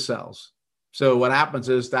 in the cells. So what happens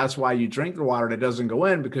is that's why you drink the water that doesn't go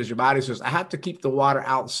in, because your body says, I have to keep the water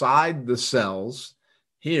outside the cells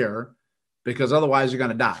here, because otherwise you're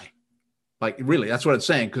going to die. Like, really, that's what it's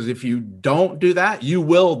saying. Because if you don't do that, you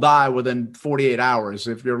will die within 48 hours.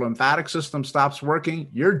 If your lymphatic system stops working,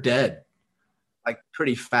 you're dead, like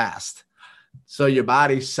pretty fast. So your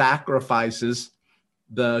body sacrifices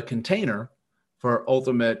the container for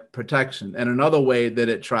ultimate protection. And another way that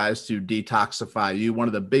it tries to detoxify you, one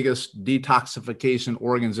of the biggest detoxification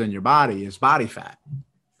organs in your body is body fat.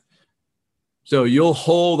 So you'll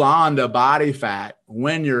hold on to body fat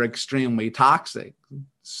when you're extremely toxic.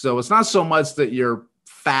 So it's not so much that you're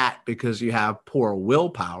fat because you have poor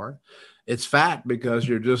willpower. It's fat because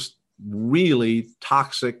you're just really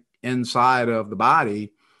toxic inside of the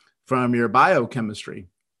body from your biochemistry.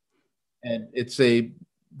 And it's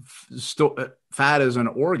fat is an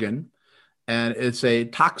organ, and it's a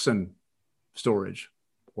toxin storage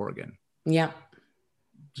organ. Yeah.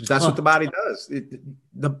 That's what the body does.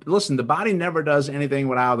 Listen, the body never does anything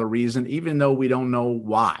without a reason, even though we don't know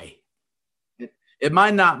why. It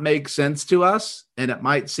might not make sense to us, and it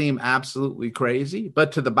might seem absolutely crazy,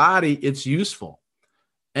 but to the body, it's useful.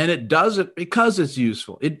 And it does it because it's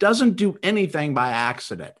useful. It doesn't do anything by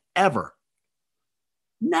accident, ever.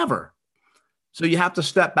 Never. So you have to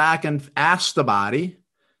step back and ask the body,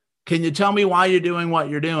 can you tell me why you're doing what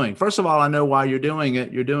you're doing? First of all, I know why you're doing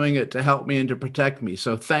it. You're doing it to help me and to protect me.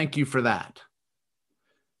 So thank you for that.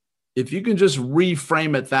 If you can just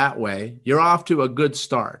reframe it that way, you're off to a good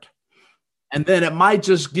start. And then it might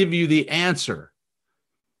just give you the answer.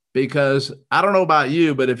 Because I don't know about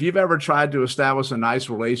you, but if you've ever tried to establish a nice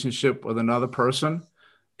relationship with another person,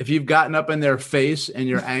 if you've gotten up in their face and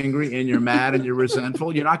you're angry and you're mad and you're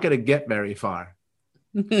resentful, you're not going to get very far.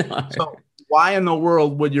 No. So why in the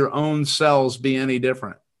world would your own cells be any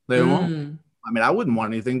different? They won't. I mean, I wouldn't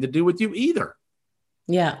want anything to do with you either.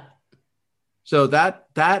 Yeah. So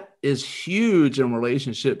that is huge in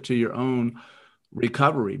relationship to your own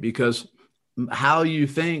recovery, because how you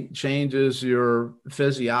think changes your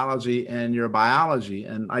physiology and your biology.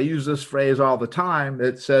 And I use this phrase all the time.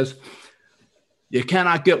 It says, you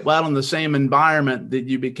cannot get well in the same environment that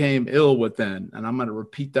you became ill within. And I'm going to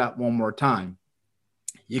repeat that one more time.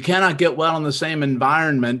 You cannot get well in the same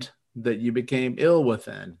environment that you became ill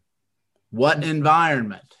within. What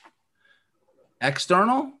environment?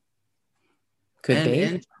 External? Could be.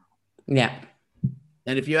 Internal. Yeah.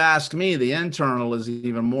 And if you ask me, the internal is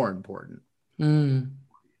even more important.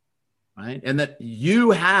 Right? And that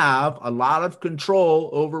you have a lot of control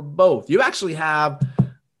over both. You actually have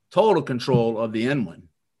total control of the inward,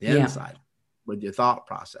 the inside, with your thought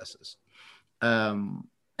processes. And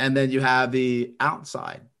then you have the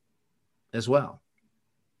outside as well.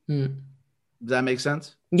 Does that make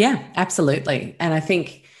sense? Yeah, absolutely. And I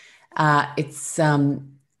think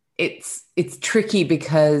it's tricky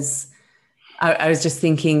because I was just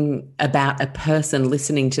thinking about a person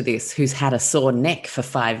listening to this who's had a sore neck for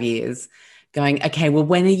 5 years going, okay, well,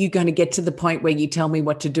 when are you going to get to the point where you tell me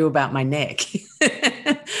what to do about my neck?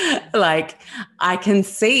 Like, I can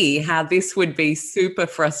see how this would be super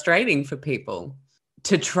frustrating for people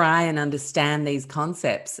to try and understand these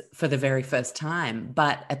concepts for the very first time.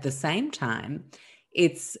 But at the same time,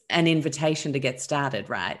 it's an invitation to get started,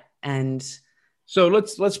 right? And so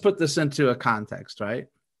let's put this into a context, right?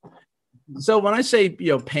 So when I say,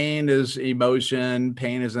 pain is emotion,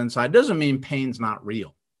 pain is inside, doesn't mean pain's not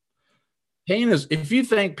real. Pain is, if you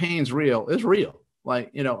think pain's real, it's real.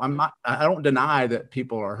 Like, I don't deny that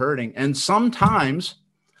people are hurting. And sometimes,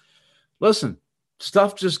 listen,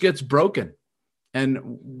 stuff just gets broken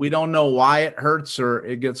and we don't know why it hurts, or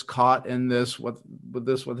it gets caught in this, what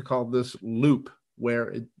they call this loop, where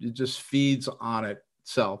it just feeds on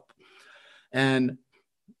itself. And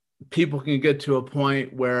people can get to a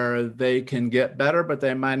point where they can get better, but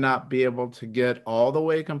they might not be able to get all the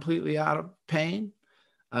way completely out of pain.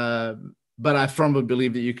 But I firmly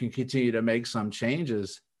believe that you can continue to make some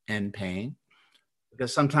changes in pain,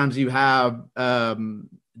 because sometimes you have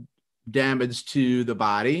damage to the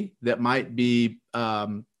body that might be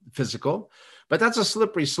physical, but that's a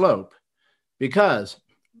slippery slope, because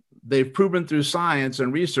they've proven through science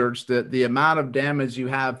and research that the amount of damage you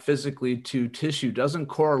have physically to tissue doesn't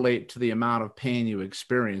correlate to the amount of pain you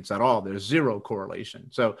experience at all. There's zero correlation.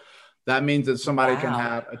 So that means that somebody can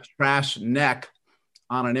have a trash neck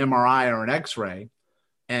on an MRI or an X-ray,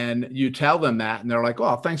 and you tell them that, and they're like,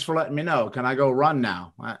 "Oh, thanks for letting me know. Can I go run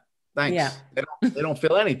now?" Thanks. Yeah. They don't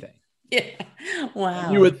feel anything. Yeah. Wow.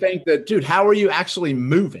 And you would think that, dude, how are you actually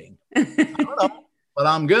moving? I don't know, but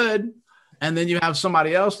I'm good. And then you have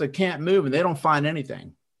somebody else that can't move and they don't find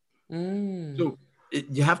anything. So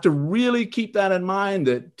you have to really keep that in mind,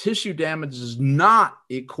 that tissue damage does not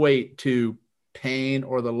equate to pain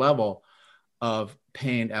or the level of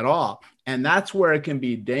pain at all. And that's where it can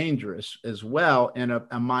be dangerous as well in a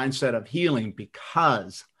mindset of healing,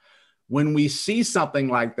 because when we see something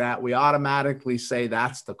like that, we automatically say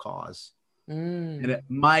that's the cause. And it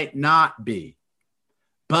might not be,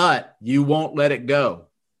 but you won't let it go.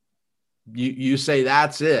 You say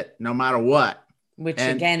that's it, no matter what. Which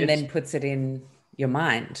again then puts it in your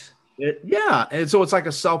mind. And so it's like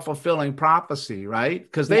a self-fulfilling prophecy, right?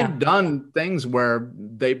 Because they've done things where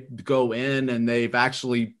they go in and they've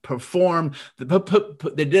actually performed.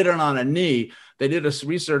 They did it on a knee. They did a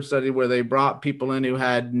research study where they brought people in who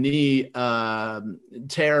had knee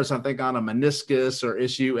tears, I think, on a meniscus or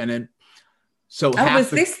issue, and then was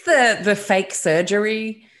this the fake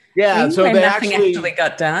surgery? Yeah, so they actually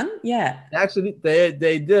got done. Yeah, actually,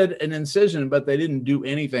 they did an incision, but they didn't do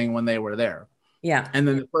anything when they were there. Yeah, and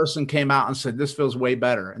then the person came out and said, "This feels way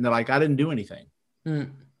better," and they're like, "I didn't do anything,"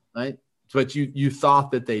 right? But you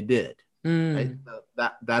thought that they did. Right?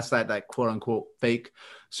 That's that quote unquote fake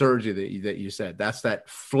surgery that you said. That's that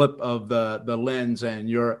flip of the lens and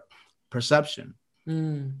your perception.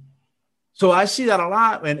 So I see that a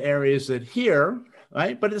lot in areas that here,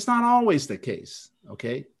 right? But it's not always the case,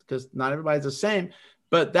 okay? Because not everybody's the same.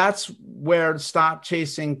 But that's where Stop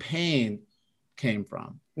Chasing Pain came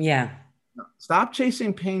from. Yeah. Stop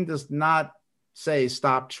Chasing Pain does not say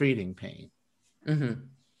stop treating pain. It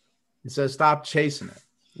says stop chasing it.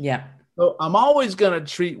 Yeah. So I'm always going to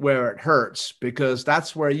treat where it hurts, because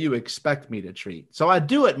that's where you expect me to treat. So I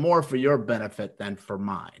do it more for your benefit than for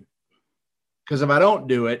mine. Because if I don't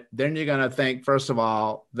do it, then you're going to think, first of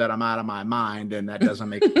all, that I'm out of my mind, and that doesn't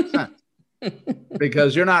make any sense.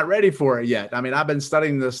 Because you're not ready for it yet. I mean, I've been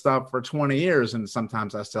studying this stuff for 20 years, and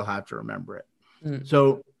sometimes I still have to remember it.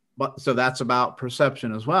 So that's about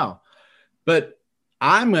perception as well. But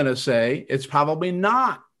I'm going to say it's probably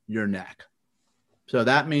not your neck. So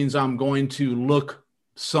that means I'm going to look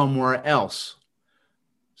somewhere else.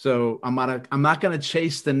 So I'm not going to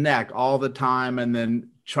chase the neck all the time and then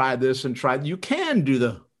try this and try. You can do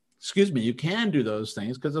those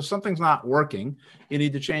things, because if something's not working, you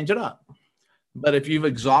need to change it up. But if you've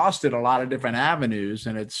exhausted a lot of different avenues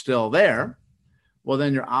and it's still there, well,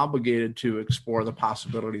 then you're obligated to explore the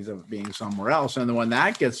possibilities of it being somewhere else. And then when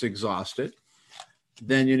that gets exhausted,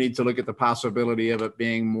 then you need to look at the possibility of it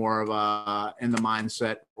being more of a in the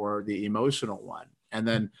mindset or the emotional one. And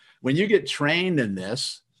then when you get trained in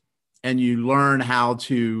this and you learn how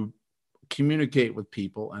to communicate with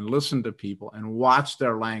people and listen to people and watch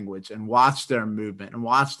their language and watch their movement and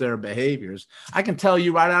watch their behaviors, I can tell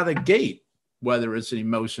you right out of the gate whether it's an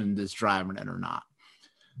emotion that's driving it or not.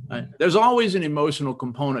 There's always an emotional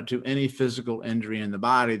component to any physical injury in the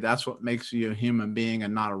body. That's what makes you a human being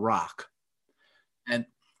and not a rock. And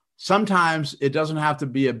sometimes it doesn't have to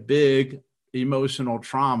be a big emotional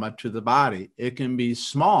trauma to the body. It can be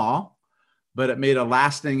small, but it made a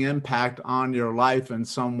lasting impact on your life in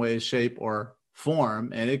some way, shape, or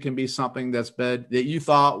form. And it can be something that you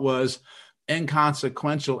thought was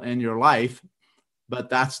inconsequential in your life, but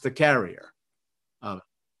that's the carrier of it.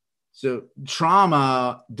 So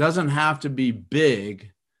trauma doesn't have to be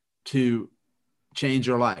big to change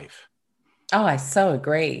your life. Oh, I so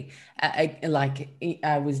agree.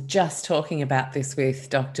 I was just talking about this with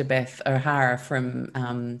Dr. Beth O'Hara from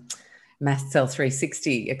Mast Cell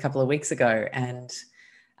 360 a couple of weeks ago, and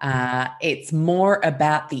it's more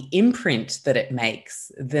about the imprint that it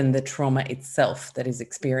makes than the trauma itself that is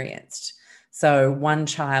experienced. So one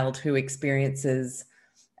child who experiences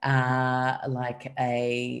like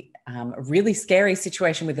a really scary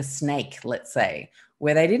situation with a snake, let's say,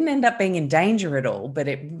 where they didn't end up being in danger at all, but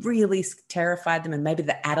it really terrified them. And maybe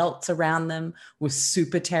the adults around them were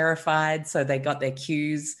super terrified. So they got their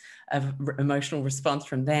cues of emotional response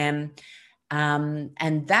from them.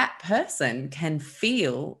 And that person can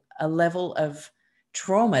feel a level of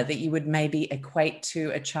trauma that you would maybe equate to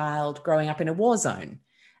a child growing up in a war zone.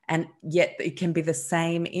 And yet it can be the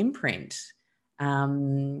same imprint.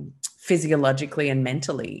 Physiologically and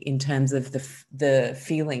mentally, in terms of the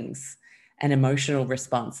feelings and emotional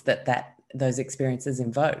response that those experiences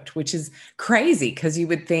invoked, which is crazy, because you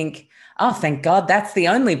would think, oh, thank God, that's the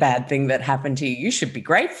only bad thing that happened to you. You should be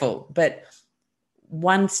grateful. But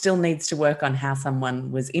one still needs to work on how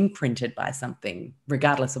someone was imprinted by something,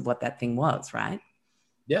 regardless of what that thing was, right?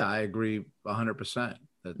 Yeah, I agree 100%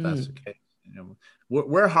 that's the case. You know,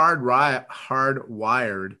 we're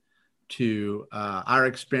hardwired to our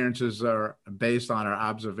experiences are based on our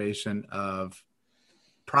observation of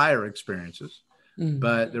prior experiences,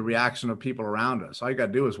 but the reaction of people around us. All you got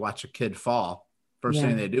to do is watch a kid fall. First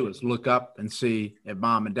thing they do is look up and see if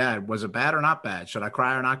mom and dad, was it bad or not bad? Should I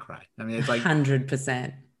cry or not cry? I mean, it's like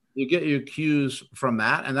 100%. You get your cues from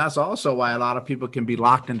that. And that's also why a lot of people can be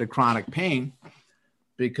locked into chronic pain,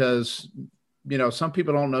 because some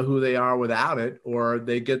people don't know who they are without it, or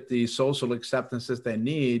they get the social acceptance that they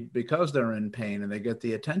need because they're in pain and they get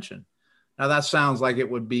the attention. Now that sounds like it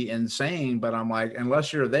would be insane, but I'm like,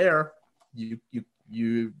 unless you're there,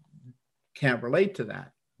 you can't relate to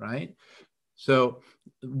that, right? So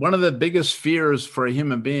one of the biggest fears for a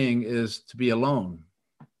human being is to be alone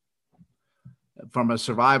from a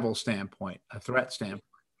survival standpoint, a threat standpoint,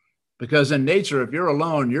 because in nature, if you're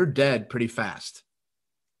alone, you're dead pretty fast,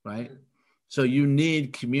 right? So you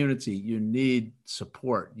need community, you need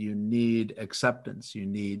support, you need acceptance, you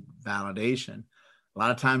need validation. A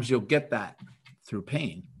lot of times you'll get that through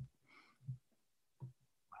pain.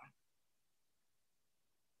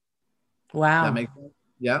 Wow. That makes sense?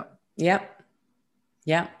 Yeah. Yep.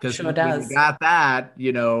 Yeah, sure does. When you got that,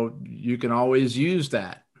 you can always use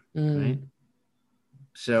that, right?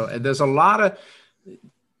 So there's a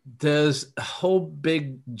whole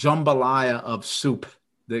big jambalaya of soup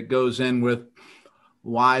that goes in with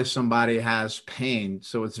why somebody has pain.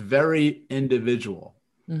 So it's very individual.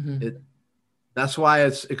 That's why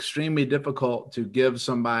it's extremely difficult to give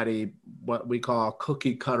somebody what we call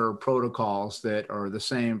cookie cutter protocols that are the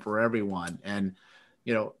same for everyone. And,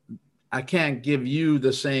 I can't give you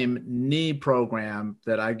the same knee program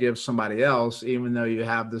that I give somebody else, even though you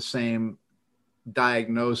have the same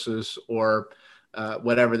diagnosis or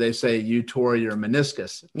whatever they say, you tore your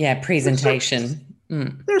meniscus. Yeah, presentation.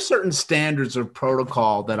 There's certain standards of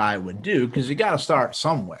protocol that I would do because you got to start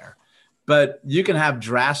somewhere. But you can have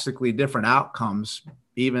drastically different outcomes,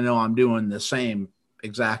 even though I'm doing the same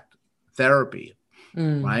exact therapy,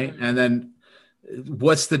 right? And then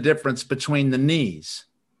what's the difference between the knees?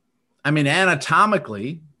 I mean,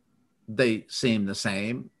 anatomically, they seem the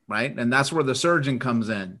same, right? And that's where the surgeon comes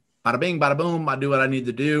in. Bada bing, bada boom, I do what I need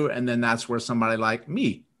to do. And then that's where somebody like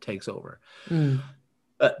me takes over.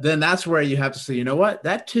 Then that's where you have to say, you know what?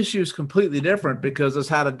 That tissue is completely different because it's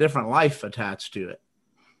had a different life attached to it.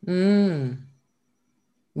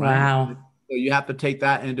 Wow. Right? So you have to take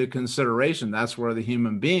that into consideration. That's where the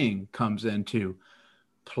human being comes into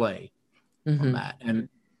play on that. And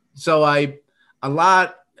so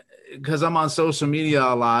because I'm on social media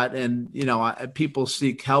a lot, and, you know, people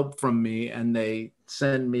seek help from me and they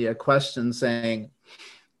send me a question saying,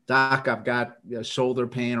 Doc, I've got shoulder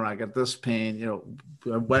pain, or I got this pain, you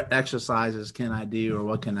know, what exercises can I do, or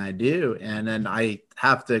what can I do? And then I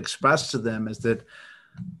have to express to them is that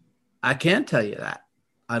I can't tell you that.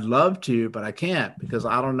 I'd love to, but I can't because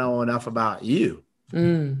I don't know enough about you.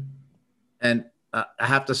 And I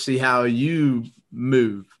have to see how you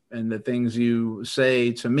move and the things you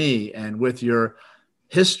say to me and with your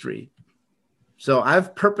history. So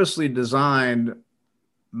I've purposely designed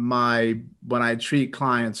when I treat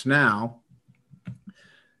clients now,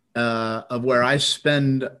 of where I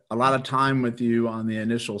spend a lot of time with you on the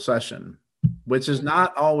initial session, which is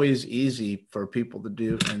not always easy for people to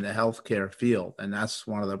do in the healthcare field. And that's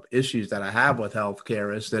one of the issues that I have with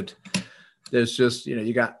healthcare is that there's just, you know,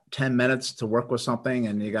 you got 10 minutes to work with something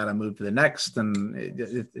and you got to move to the next. And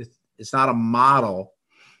it's not a model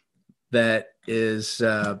that is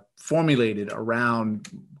formulated around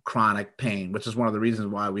chronic pain, which is one of the reasons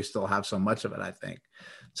why we still have so much of it, I think.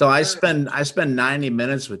 So I spend 90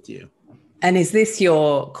 minutes with you. And is this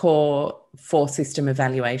your core 4-system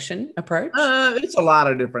evaluation approach? It's a lot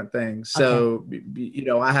of different things. So, you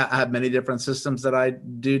know, I have many different systems that I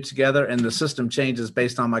do together, and the system changes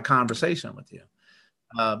based on my conversation with you.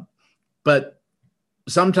 But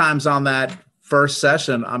sometimes on that first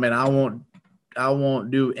session, I mean, I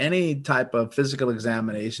won't do any type of physical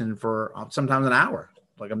examination for sometimes an hour.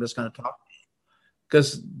 Like, I'm just going to talk,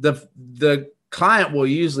 because the client will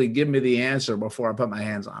usually give me the answer before I put my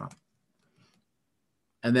hands on them.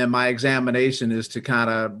 And then my examination is to kind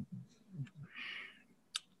of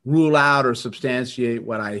rule out or substantiate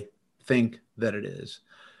what I think that it is.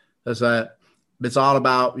 Because it's all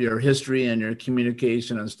about your history and your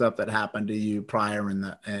communication and stuff that happened to you prior in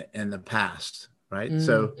the past, right?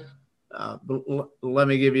 So let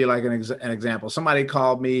me give you like an example. Somebody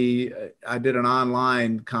called me. I did an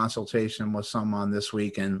online consultation with someone this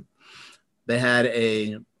week, and they had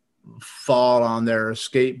a fall on their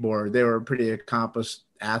skateboard. They were a pretty accomplished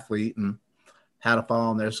athlete and had a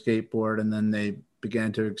fall on their skateboard, and then they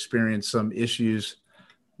began to experience some issues,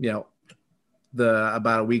 you know,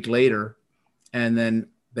 about a week later, and then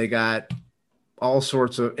they got all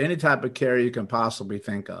sorts of any type of care you can possibly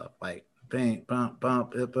think of, like bang,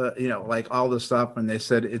 bump, you know, like all this stuff. And they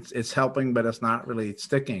said it's helping, but it's not really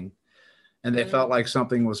sticking, and they felt like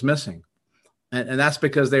something was missing, and that's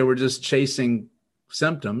because they were just chasing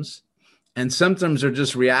symptoms. And symptoms are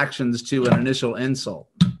just reactions to an initial insult.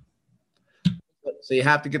 So you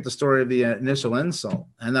have to get the story of the initial insult.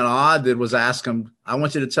 And then all I did was ask them, I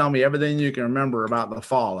want you to tell me everything you can remember about the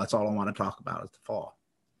fall. That's all I want to talk about is the fall.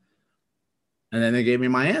 And then they gave me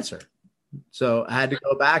my answer. So I had to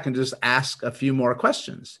go back and just ask a few more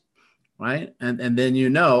questions, right? And then, you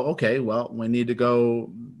know, okay, well, we need to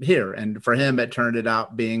go here. And for him, it turned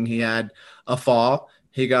out being he had a fall.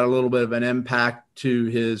 He got a little bit of an impact to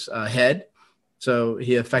his head. So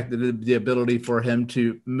he affected the ability for him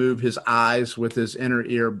to move his eyes with his inner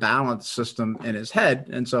ear balance system in his head.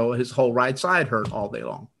 And so his whole right side hurt all day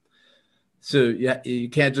long. So yeah, you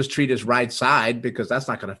can't just treat his right side because that's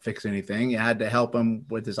not going to fix anything. You had to help him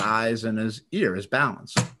with his eyes and his ear, his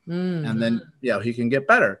balance. And then, you know, he can get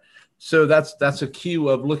better. So that's a cue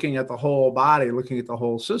of looking at the whole body, looking at the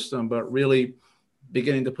whole system, but really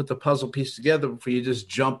beginning to put the puzzle piece together before you just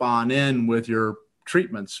jump on in with your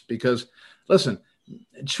treatments. Because listen,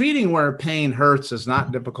 treating where pain hurts is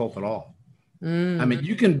not difficult at all. I mean,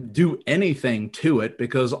 you can do anything to it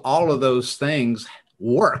because all of those things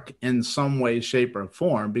work in some way, shape, or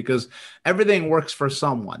form, because everything works for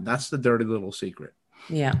someone. That's the dirty little secret.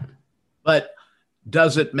 Yeah. But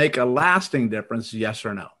does it make a lasting difference? Yes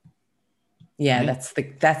or no? Yeah, right?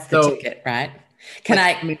 that's the ticket, right? Can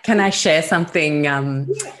I share something? Yeah,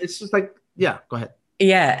 it's just like, yeah, go ahead.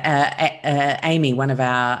 Yeah, Amy, one of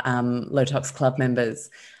our Low Tox Club members,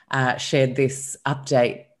 shared this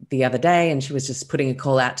update the other day, and she was just putting a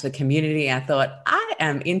call out to the community. I thought, I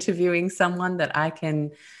am interviewing someone that I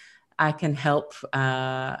can help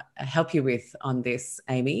you with on this,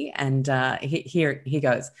 Amy. And here he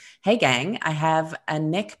goes. Hey, gang, I have a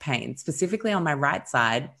neck pain, specifically on my right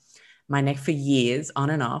side. My neck for years, on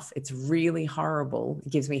and off. It's really horrible.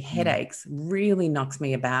 It gives me headaches, really knocks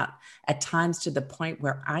me about, at times to the point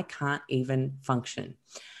where I can't even function.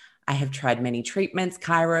 I have tried many treatments,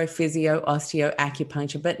 chiro, physio, osteo,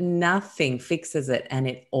 acupuncture, but nothing fixes it, and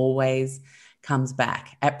it always comes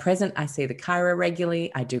back. At present, I see the chiro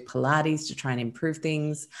regularly. I do Pilates to try and improve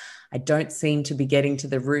things. I don't seem to be getting to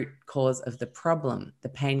the root cause of the problem. The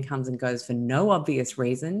pain comes and goes for no obvious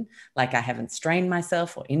reason, like I haven't strained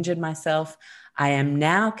myself or injured myself. I am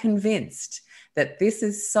now convinced that this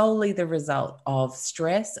is solely the result of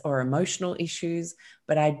stress or emotional issues,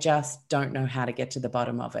 but I just don't know how to get to the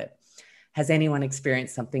bottom of it. Has anyone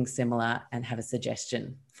experienced something similar and have a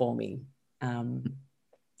suggestion for me?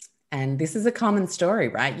 And this is a common story,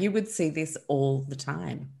 right? You would see this all the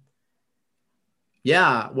time.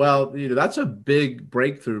 Yeah, well, that's a big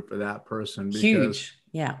breakthrough for that person. Because huge.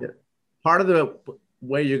 Yeah. Part of the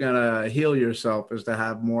way you're going to heal yourself is to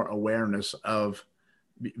have more awareness of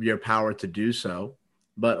your power to do so,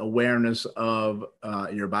 but awareness of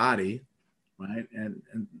your body, right? And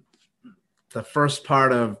the first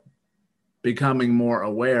part of becoming more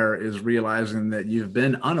aware is realizing that you've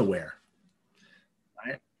been unaware,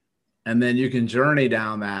 right? And then you can journey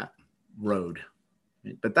down that road.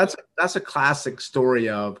 But that's a classic story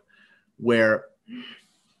of where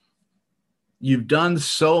you've done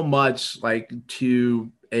so much like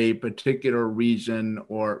to a particular region,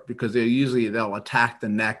 or because they'll attack the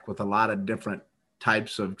neck with a lot of different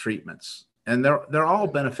types of treatments, and they're all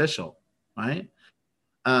beneficial, right?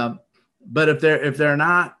 But if they're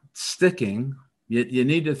not sticking, you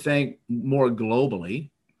need to think more globally.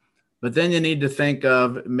 But then you need to think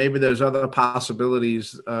of maybe there's other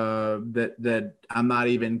possibilities that I'm not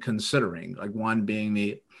even considering, like one being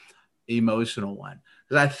the emotional one.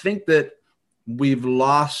 Because I think that we've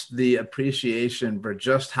lost the appreciation for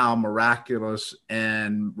just how miraculous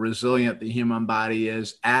and resilient the human body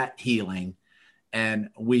is at healing. And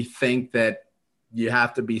we think that you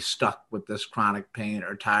have to be stuck with this chronic pain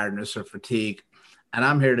or tiredness or fatigue. And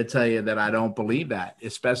I'm here to tell you that I don't believe that,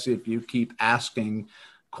 especially if you keep asking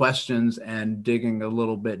questions and digging a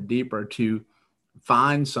little bit deeper to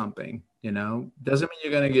find something. Doesn't mean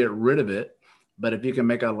you're going to get rid of it, but if you can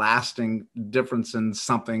make a lasting difference in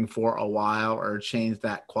something for a while or change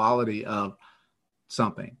that quality of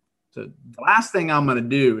something. So the last thing I'm going to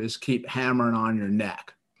do is keep hammering on your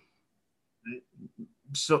neck.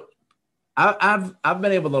 So I've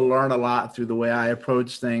been able to learn a lot through the way I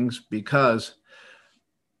approach things, because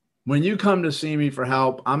when you come to see me for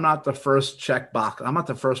help, I'm not the first checkbox. I'm not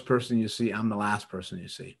the first person you see. I'm the last person you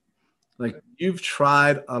see. Like, you've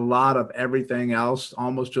tried a lot of everything else,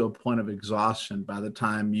 almost to a point of exhaustion by the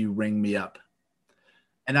time you ring me up.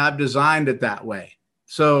 And I've designed it that way.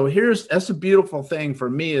 So that's a beautiful thing for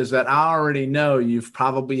me, is that I already know you've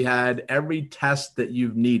probably had every test that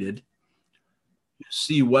you've needed to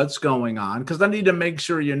see what's going on. Because I need to make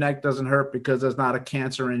sure your neck doesn't hurt because there's not a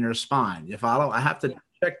cancer in your spine. You follow? I have to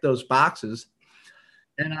check those boxes.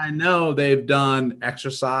 And I know they've done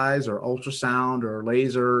exercise or ultrasound or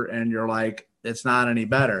laser, and you're like, it's not any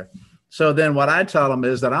better. So then what I tell them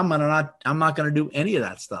is that I'm not going to do any of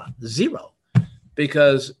that stuff. Zero.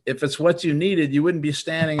 Because if it's what you needed, you wouldn't be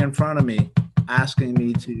standing in front of me asking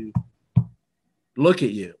me to look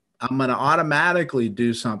at you. I'm going to automatically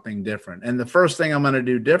do something different. And the first thing I'm going to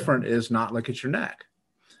do different is not look at your neck.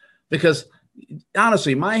 Because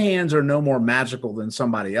honestly, my hands are no more magical than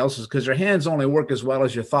somebody else's, because your hands only work as well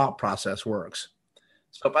as your thought process works.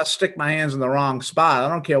 So if I stick my hands in the wrong spot, I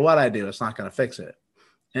don't care what I do, it's not going to fix it.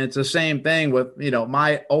 And it's the same thing with,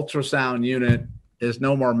 my ultrasound unit is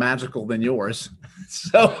no more magical than yours.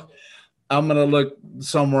 So I'm going to look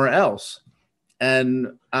somewhere else.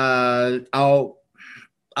 And I'll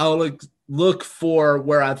look for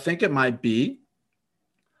where I think it might be.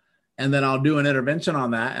 And then I'll do an intervention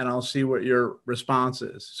on that, and I'll see what your response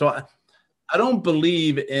is. So I don't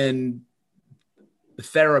believe in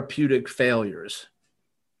therapeutic failures.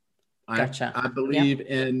 Gotcha. I believe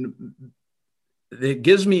in, it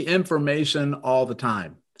gives me information all the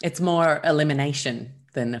time. It's more elimination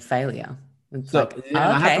than a failure. It's I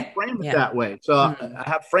have to frame it that way. So I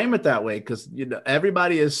have to frame it that way because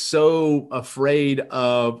everybody is so afraid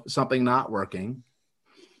of something not working.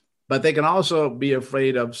 But they can also be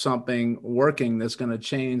afraid of something working that's going to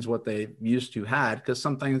change what they used to had, because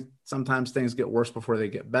sometimes things get worse before they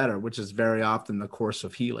get better, which is very often the course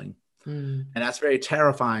of healing. And that's very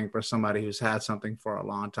terrifying for somebody who's had something for a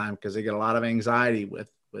long time, because they get a lot of anxiety with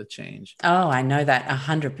change. Oh, I know that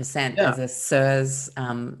 100%. Yeah. As a SIRS,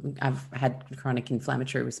 I've had chronic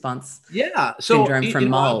inflammatory response So, syndrome from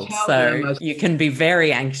mold. So them, you can be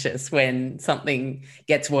very anxious when something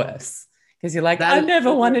gets worse, because you're like, That I is never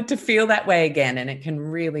true. wanted to feel that way again. And it can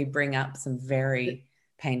really bring up some very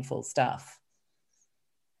painful stuff.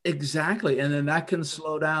 Exactly. And then that can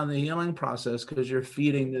slow down the healing process, because you're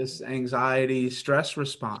feeding this anxiety, stress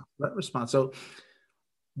response, threat response. So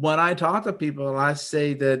when I talk to people, I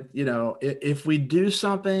say that, if we do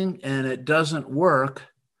something and it doesn't work,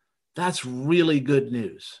 that's really good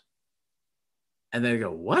news. And they go,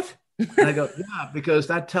 what? And I go, yeah, because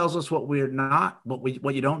that tells us what we're not,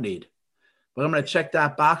 what you don't need. But I'm going to check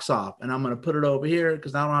that box off, and I'm going to put it over here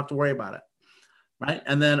because I don't have to worry about it. Right.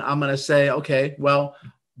 And then I'm going to say, okay, well,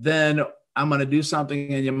 then I'm going to do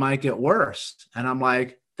something and you might get worse. And I'm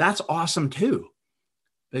like, that's awesome too,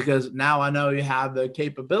 because now I know you have the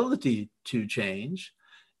capability to change,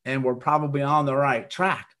 and we're probably on the right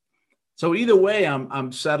track. So either way,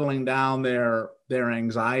 I'm settling down their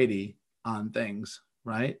anxiety on things,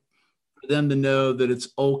 right? For them to know that it's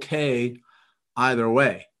okay either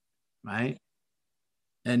way, right?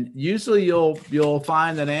 And usually you'll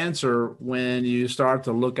find an answer when you start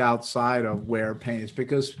to look outside of where pain is,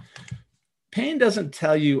 because pain doesn't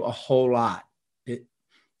tell you a whole lot.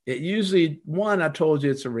 It usually, one, I told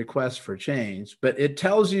you it's a request for change, but it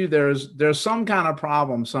tells you there's some kind of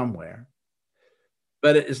problem somewhere,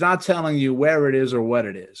 but it's not telling you where it is or what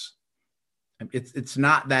it is. It's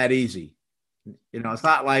not that easy. It's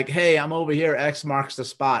not like, hey, I'm over here, X marks the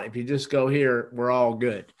spot. If you just go here, we're all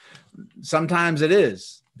good. Sometimes it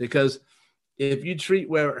is, because if you treat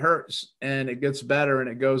where it hurts and it gets better and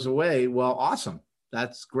it goes away, well, awesome.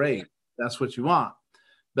 That's great. That's what you want.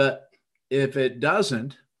 But if it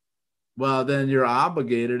doesn't, well, then you're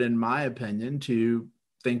obligated, in my opinion, to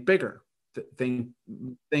think bigger, think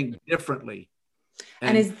differently,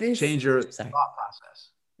 and is this, change your thought process.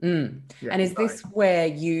 Yeah, and is this where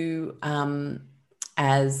you,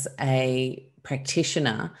 as a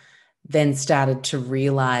practitioner, then started to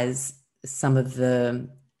realize some of the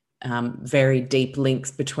very deep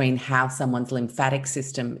links between how someone's lymphatic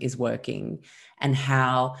system is working and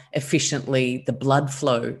how efficiently the blood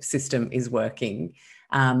flow system is working,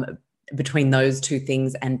 between those two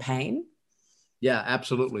things and pain? Yeah,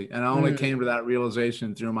 absolutely. And I only came to that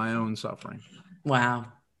realization through my own suffering. Wow.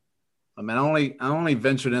 I mean, I only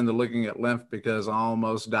ventured into looking at lymph because I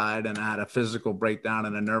almost died, and I had a physical breakdown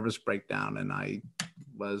and a nervous breakdown, and I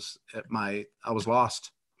was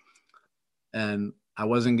lost, and I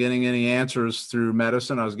wasn't getting any answers through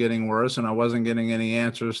medicine. I was getting worse, and I wasn't getting any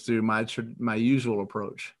answers through my usual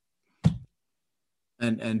approach.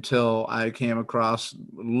 And until I came across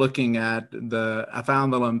looking at I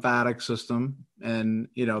found the lymphatic system, and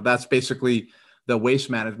that's basically the waste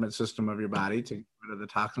management system of your body to get rid of the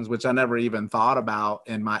toxins, which I never even thought about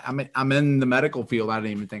I'm in the medical field. I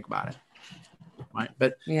didn't even think about it. Right.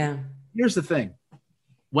 But yeah, here's the thing.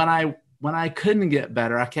 When I couldn't get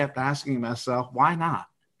better, I kept asking myself, why not?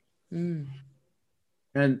 And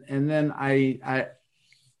then I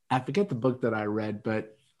forget the book that I read,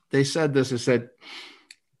 but they said this. It said,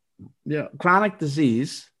 chronic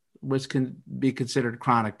disease, which can be considered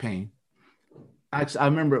chronic pain. I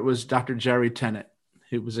remember it was Dr. Jerry Tennant,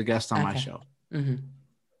 who was a guest on my show. Mm-hmm.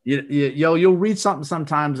 You'll read something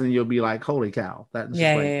sometimes and you'll be like, holy cow.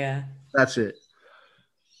 That's it.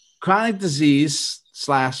 Chronic disease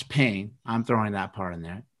 / pain, I'm throwing that part in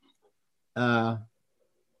there,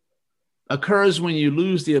 occurs when you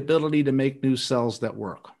lose the ability to make new cells that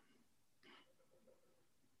work.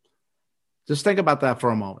 Just think about that for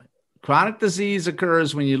a moment. Chronic disease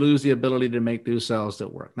occurs when you lose the ability to make new cells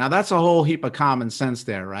that work. Now, that's a whole heap of common sense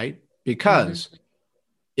there, right? Because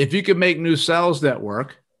if you could make new cells that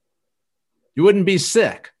work, you wouldn't be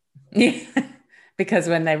sick. Because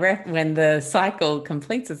when the cycle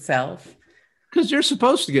completes itself. Because you're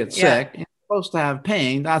supposed to get sick. You're supposed to have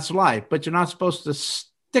pain. That's life. But you're not supposed to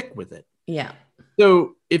stick with it. Yeah.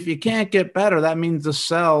 So if you can't get better, that means the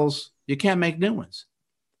cells, you can't make new ones.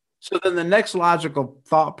 So then the next logical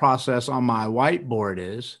thought process on my whiteboard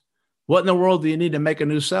is, what in the world do you need to make a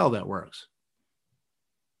new cell that works?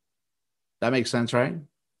 That makes sense, right?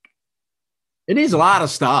 It needs a lot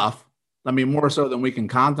of stuff. I mean, more so than we can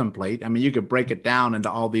contemplate. I mean, you could break it down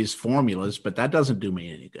into all these formulas, but that doesn't do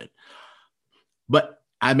me any good. But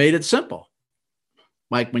I made it simple.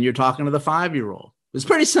 Like when you're talking to the 5-year-old, it's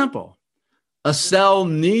pretty simple. A cell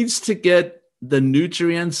needs to get the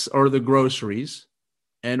nutrients or the groceries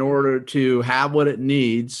in order to have what it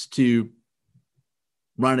needs to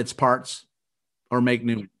run its parts or make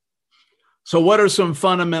new. So what are some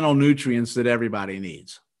fundamental nutrients that everybody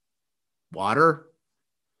needs? Water,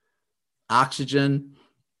 oxygen,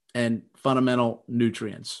 and fundamental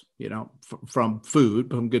nutrients, from food,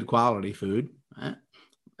 from good quality food.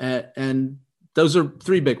 Right? And those are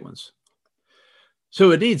three big ones.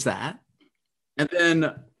 So it needs that. And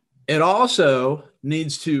then it also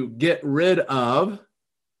needs to get rid of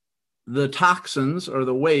the toxins or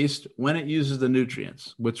the waste when it uses the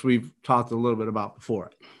nutrients, which we've talked a little bit about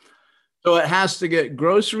before. So it has to get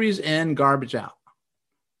groceries in, garbage out.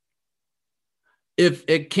 If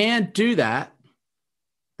it can't do that,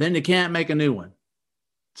 then you can't make a new one.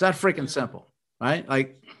 It's that freaking simple,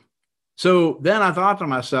 right? So then I thought to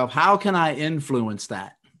myself, how can I influence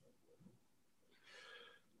that?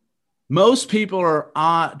 Most people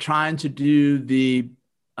are trying to do the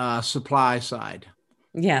supply side.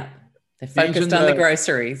 Yeah. They're focused on the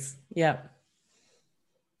groceries. Yeah.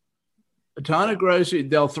 A ton of groceries.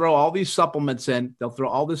 They'll throw all these supplements in. They'll throw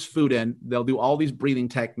all this food in. They'll do all these breathing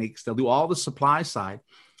techniques. They'll do all the supply side.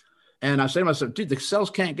 And I say to myself, dude, the cells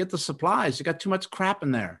can't get the supplies. You got too much crap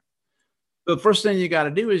in there. The first thing you got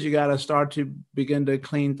to do is you got to start to begin to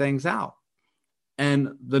clean things out.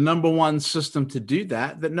 And the number one system to do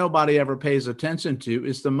that nobody ever pays attention to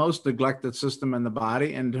is the most neglected system in the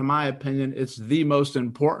body. And to my opinion, it's the most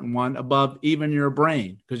important one above even your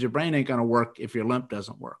brain, because your brain ain't going to work if your lymph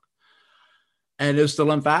doesn't work. And it's the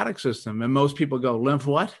lymphatic system. And most people go, lymph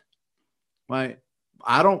what? Like,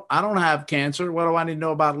 I don't have cancer. What do I need to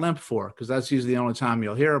know about lymph for? Because that's usually the only time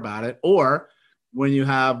you'll hear about it. Or when you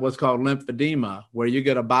have what's called lymphedema, where you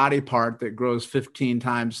get a body part that grows 15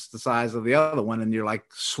 times the size of the other one and you're like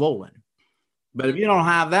swollen. But if you don't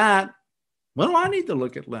have that, what do I need to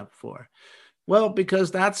look at lymph for? Well,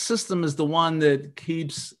 because that system is the one that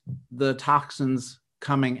keeps the toxins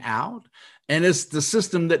coming out. And it's the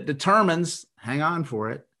system that determines, hang on for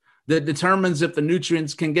it, that determines if the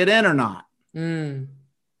nutrients can get in or not. Mm.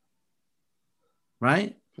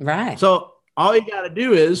 Right? Right. So all you got to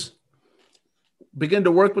do is begin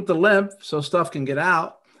to work with the lymph so stuff can get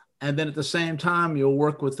out. And then at the same time, you'll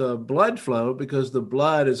work with the blood flow, because the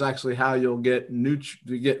blood is actually how you'll get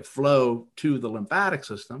flow to the lymphatic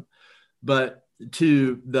system, but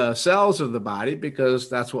to the cells of the body, because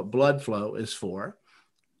that's what blood flow is for.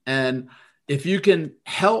 And if you can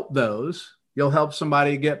help those, you'll help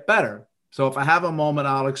somebody get better. So if I have a moment,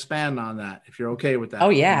 I'll expand on that, if you're okay with that. Oh,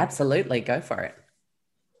 yeah, absolutely. Go for it.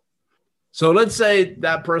 So let's say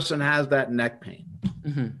that person has that neck pain.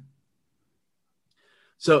 Mm-hmm.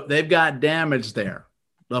 So they've got damage there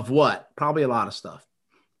of what? Probably a lot of stuff.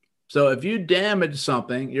 So if you damage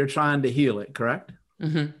something, you're trying to heal it, correct?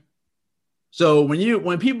 Mm-hmm. So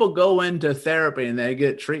when people go into therapy and they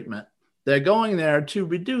get treatment, they're going there to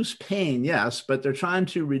reduce pain, yes, but they're trying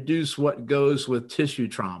to reduce what goes with tissue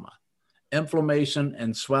trauma, inflammation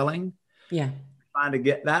and swelling. Yeah. Trying to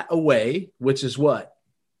get that away, which is what?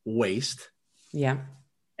 Waste. Yeah.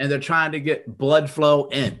 And they're trying to get blood flow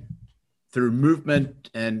in through movement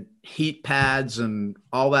and heat pads and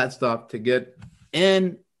all that stuff to get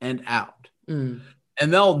in and out. And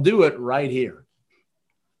they'll do it right here.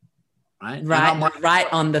 Right. Right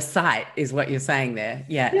on the site is what you're saying there.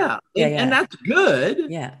 Yeah. And that's good.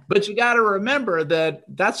 Yeah. But you got to remember that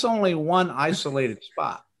that's only one isolated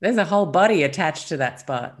spot. There's a whole body attached to that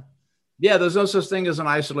spot. Yeah. There's no such thing as an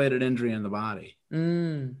isolated injury in the body.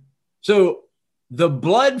 Mm. So the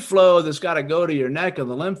blood flow that's got to go to your neck and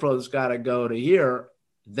the lymph flow that's got to go to here,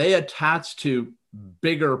 they attach to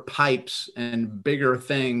bigger pipes and bigger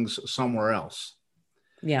things somewhere else.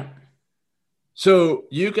 Yeah. So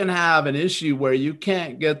you can have an issue where you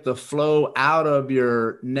can't get the flow out of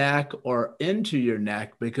your neck or into your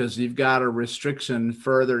neck because you've got a restriction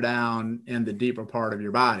further down in the deeper part of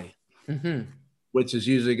your body, which is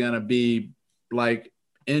usually going to be like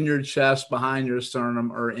in your chest, behind your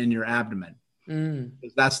sternum, or in your abdomen.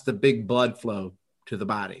 That's the big blood flow to the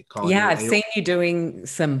body. Yeah, I've seen you doing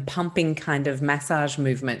some pumping kind of massage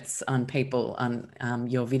movements on people on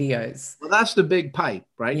your videos. Well, that's the big pipe,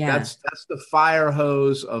 right? Yeah. That's the fire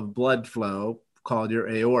hose of blood flow called your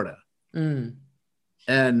aorta.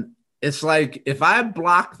 And it's like, if I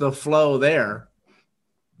block the flow there,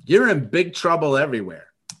 you're in big trouble everywhere.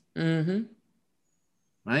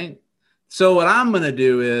 Right? So what I'm going to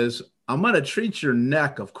do is I'm going to treat your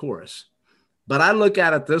neck, of course, but I look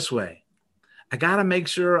at it this way. I got to make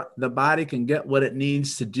sure the body can get what it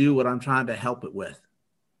needs to do what I'm trying to help it with.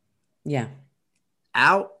 Yeah.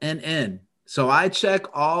 Out and in. So I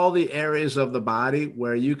check all the areas of the body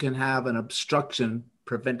where you can have an obstruction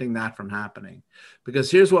preventing that from happening. Because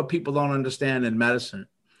here's what people don't understand in medicine.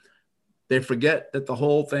 They forget that the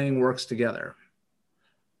whole thing works together.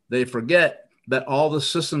 They forget that all the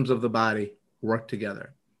systems of the body work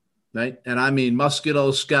together, right? And I mean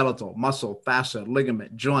musculoskeletal, muscle, fascia,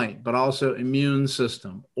 ligament, joint, but also immune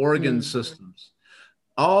system, organ systems.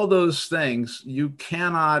 All those things, you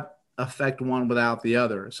cannot affect one without the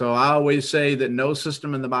other. So I always say that no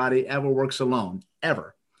system in the body ever works alone,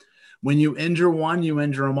 ever. When you injure one, you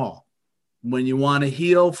injure them all. When you want to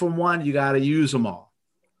heal from one, you got to use them all,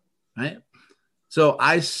 right? So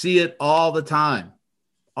I see it all the time,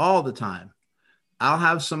 all the time. I'll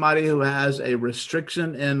have somebody who has a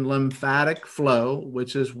restriction in lymphatic flow,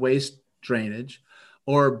 which is waste drainage,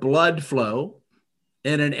 or blood flow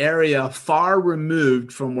in an area far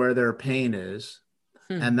removed from where their pain is.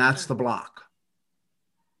 And that's the block.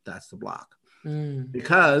 That's the block.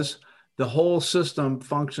 Because the whole system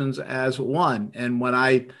functions as one. And when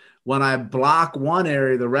I block one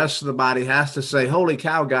area, the rest of the body has to say, holy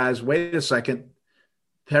cow, guys, wait a second.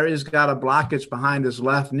 Perry's got a blockage behind his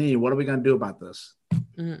left knee. What are we going to do about this?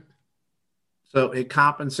 So it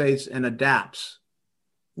compensates and adapts.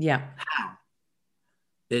 Yeah. How?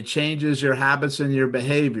 It changes your habits and your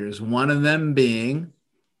behaviors. One of them being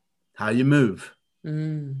how you move.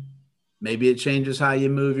 Maybe it changes how you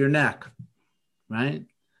move your neck, right?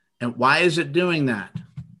 And why is it doing that?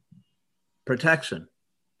 Protection.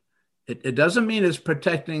 It doesn't mean it's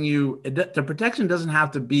protecting you. The protection doesn't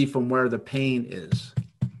have to be from where the pain is.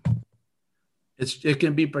 It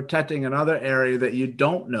can be protecting another area that you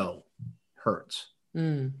don't know hurts.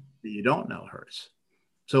 That you don't know hurts.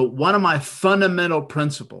 So one of my fundamental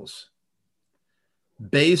principles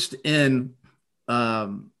based in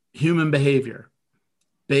human behavior,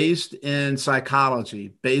 based in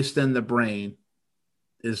psychology, based in the brain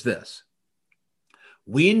is this.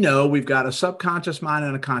 We know we've got a subconscious mind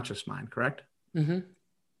and a conscious mind, correct?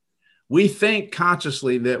 We think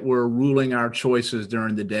consciously that we're ruling our choices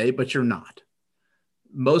during the day, but you're not.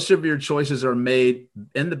 Most of your choices are made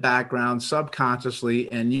in the background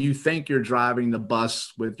subconsciously, and you think you're driving the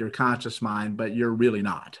bus with your conscious mind, but you're really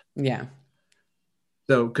not. Yeah.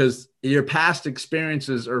 So, because your past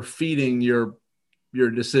experiences are feeding your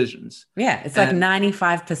decisions. Yeah. It's like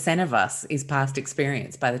 95% of us is past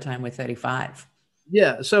experience by the time we're 35.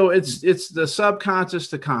 Yeah. So it's the subconscious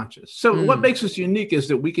to conscious. So what makes us unique is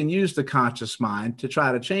that we can use the conscious mind to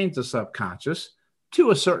try to change the subconscious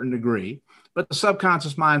to a certain degree. But the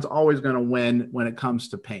subconscious mind's always going to win when it comes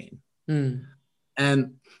to pain.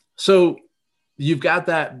 And so you've got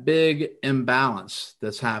that big imbalance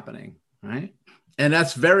that's happening, right? And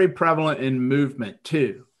that's very prevalent in movement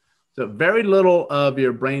too. So very little of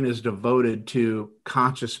your brain is devoted to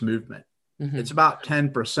conscious movement. It's about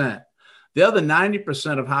 10%. The other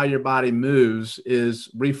 90% of how your body moves is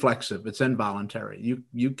reflexive. It's involuntary.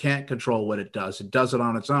 You can't control what it does. It does it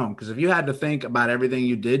on its own. Because if you had to think about everything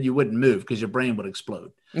you did, you wouldn't move because your brain would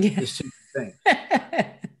explode. It's two things.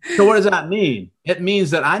 So what does that mean? It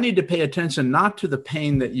means that I need to pay attention not to the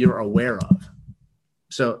pain that you're aware of.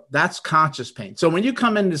 So that's conscious pain. So when you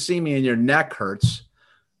come in to see me and your neck hurts,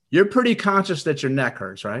 you're pretty conscious that your neck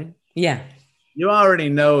hurts, right? Yeah. You already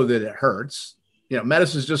know that it hurts. You know,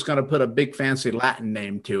 medicine's just going to put a big fancy Latin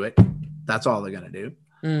name to it. That's all they're going to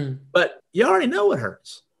do. But you already know it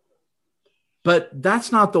hurts. But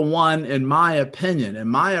that's not the one, in my opinion, in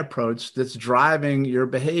my approach, that's driving your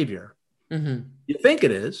behavior. You think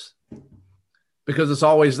it is because it's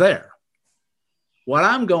always there. What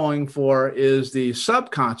I'm going for is the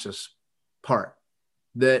subconscious part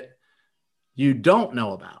that you don't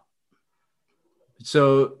know about.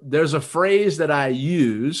 So there's a phrase that I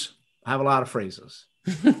use. I have a lot of phrases.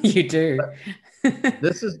 You do.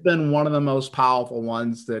 This has been one of the most powerful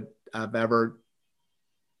ones that I've ever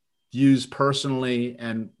used personally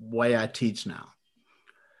and way I teach now.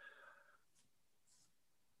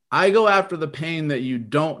 I go after the pain that you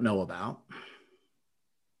don't know about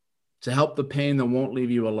to help the pain that won't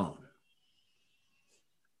leave you alone.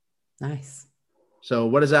 Nice. So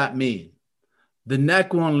what does that mean? The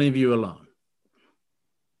neck won't leave you alone.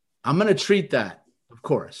 I'm going to treat that, of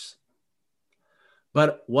course.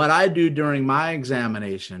 But what I do during my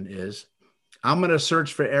examination is I'm going to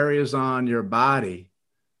search for areas on your body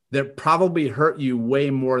that probably hurt you way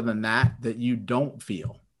more than that you don't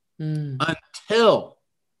feel until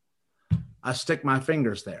I stick my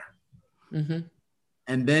fingers there.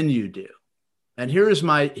 And then you do. And here's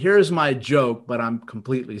my joke, but I'm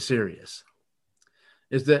completely serious,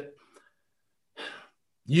 is that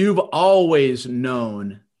you've always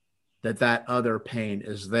known that other pain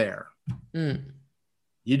is there.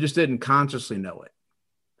 You just didn't consciously know it.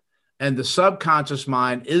 And the subconscious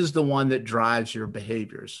mind is the one that drives your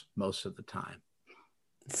behaviors most of the time.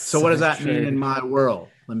 So what does that mean in my world?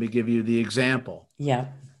 Let me give you the example. Yeah.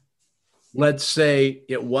 Let's say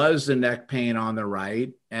it was the neck pain on the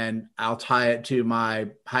right, and I'll tie it to my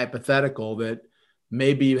hypothetical that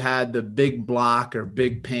maybe you had the big block or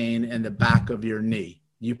big pain in the back of your knee.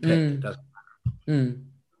 You pick, it doesn't matter.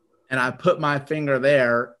 And I put my finger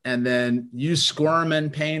there, and then you squirm in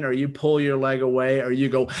pain, or you pull your leg away, or you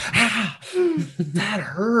go, that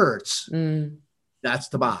hurts. That's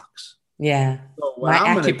the box. Yeah. So my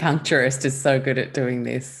acupuncturist is so good at doing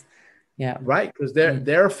this. Yeah. Right. Because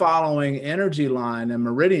they're following energy line and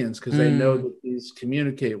meridians because they know that these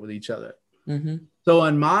communicate with each other. So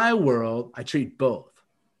in my world, I treat both.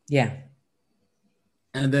 Yeah.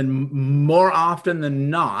 And then more often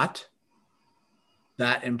than not,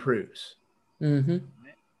 that improves.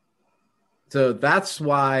 So that's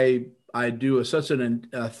why I do such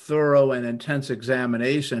a thorough and intense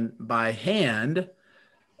examination by hand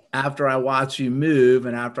after I watch you move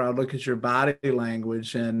and after I look at your body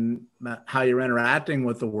language and how you're interacting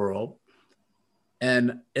with the world.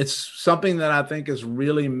 And it's something that I think is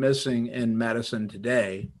really missing in medicine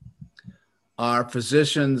today are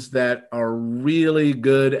physicians that are really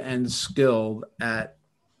good and skilled at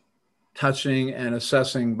touching and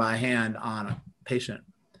assessing by hand on a patient.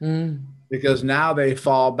 Because now they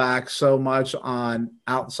fall back so much on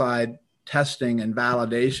outside testing and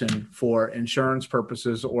validation for insurance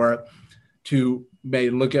purposes, or to may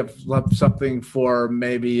look at something for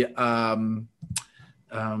maybe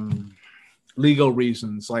legal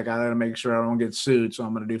reasons. Like I got to make sure I don't get sued, so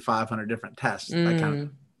I'm going to do 500 different tests. That kind of.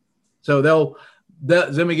 So they'll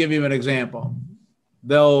let me give you an example.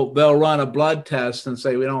 They'll run a blood test and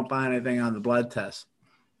say we don't find anything on the blood test.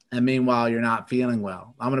 And meanwhile, you're not feeling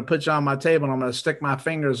well. I'm going to put you on my table and I'm going to stick my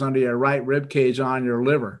fingers under your right rib cage on your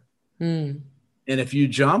liver. And if you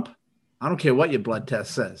jump, I don't care what your blood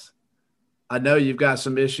test says. I know you've got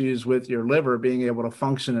some issues with your liver being able to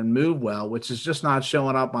function and move well, which is just not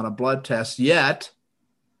showing up on a blood test yet.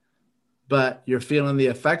 But you're feeling the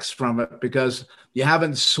effects from it because you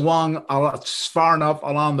haven't swung far enough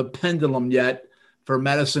along the pendulum yet for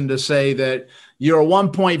medicine to say that you're a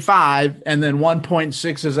 1.5 and then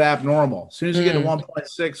 1.6 is abnormal. As soon as you get to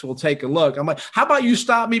 1.6, we'll take a look. I'm like, how about you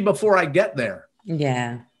stop me before I get there?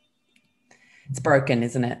 Yeah. It's broken,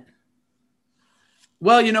 isn't it?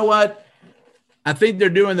 Well, you know what? I think they're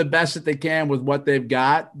doing the best that they can with what they've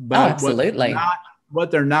got. But absolutely.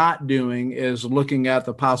 What they're not doing is looking at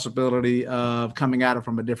the possibility of coming at it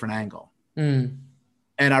from a different angle. And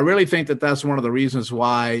I really think that that's one of the reasons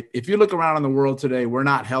why, if you look around in the world today, we're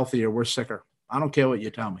not healthier, we're sicker. I don't care what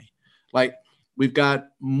you tell me. Like, we've got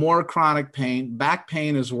more chronic pain. Back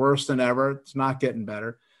pain is worse than ever. It's not getting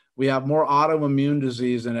better. We have more autoimmune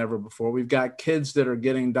disease than ever before. We've got kids that are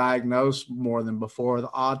getting diagnosed more than before, the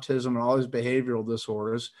autism and all these behavioral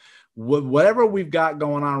disorders. Whatever we've got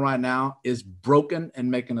going on right now is broken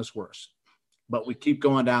and making us worse. But we keep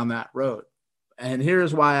going down that road. And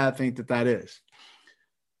here's why I think that is.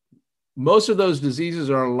 Most of those diseases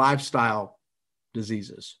are lifestyle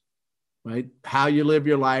diseases, right? How you live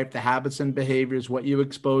your life, the habits and behaviors, what you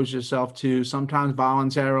expose yourself to, sometimes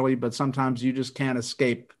voluntarily, but sometimes you just can't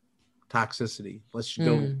escape toxicity. Let's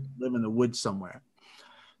go live in the woods somewhere.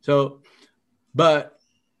 So, but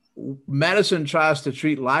medicine tries to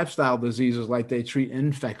treat lifestyle diseases like they treat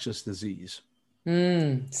infectious disease.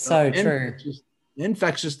 So true.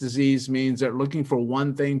 Infectious disease means they're looking for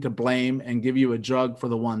one thing to blame and give you a drug for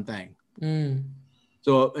the one thing.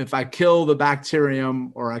 So if I kill the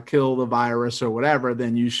bacterium or I kill the virus or whatever,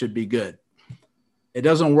 then you should be good. It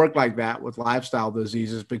doesn't work like that with lifestyle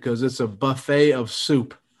diseases because it's a buffet of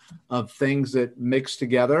soup of things that mix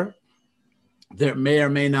together that may or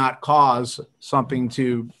may not cause something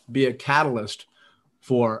to be a catalyst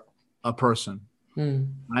for a person,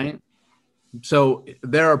 right? So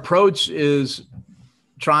their approach is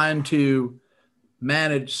trying to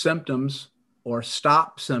manage symptoms or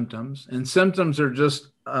stop symptoms, and symptoms are just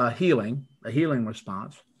a healing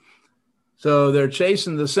response. So they're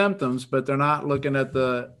chasing the symptoms, but they're not looking at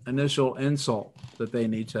the initial insult that they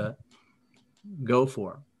need to go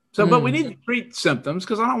for. So, but we need to treat symptoms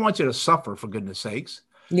because I don't want you to suffer, for goodness sakes.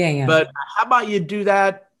 Yeah. But how about you do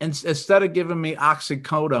that instead of giving me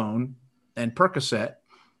oxycodone and Percocet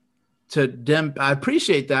I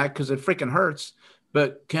appreciate that because it freaking hurts,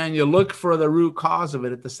 but can you look for the root cause of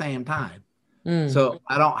it at the same time? So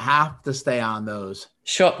I don't have to stay on those.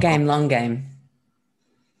 Short game, long game.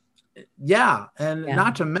 Yeah. And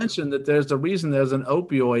not to mention that there's an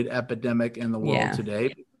opioid epidemic in the world today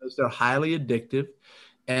because they're highly addictive.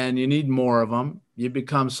 and you need more of them. You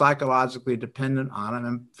become psychologically dependent on them.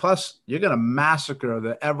 And plus, you're going to massacre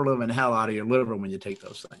the ever-living hell out of your liver when you take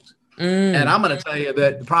those things. And I'm going to tell you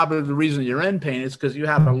that probably the reason you're in pain is because you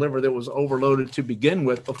had a liver that was overloaded to begin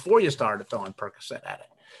with before you started throwing Percocet at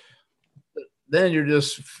it. Then you're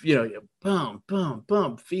just, you boom, boom,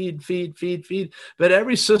 boom, feed. But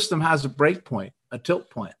every system has a break point, a tilt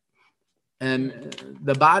point. And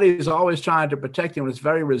the body is always trying to protect you, and it's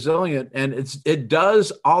very resilient. And it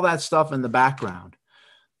does all that stuff in the background.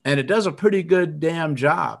 And it does a pretty good damn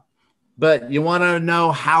job. But you want to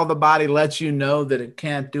know how the body lets you know that it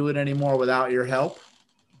can't do it anymore without your help?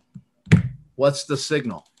 What's the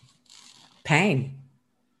signal? Pain.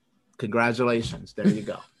 Congratulations. There you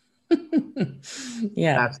go.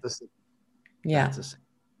 Yeah. That's the signal. Yeah. That's the signal.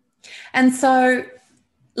 And so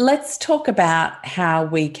let's talk about how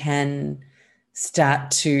we can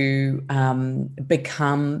start to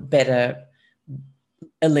become better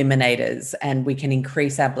eliminators, and we can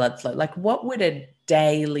increase our blood flow. Like, what would a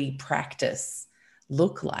daily practice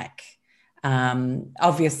look like?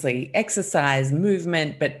 Obviously exercise,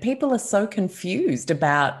 movement, but people are so confused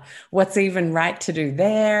about what's even right to do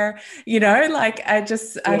there. Like I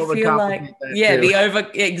feel like, the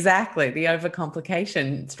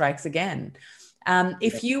overcomplication strikes again.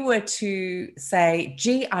 If you were to say,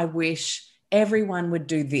 gee, I wish everyone would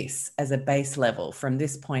do this as a base level from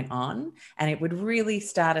this point on, and it would really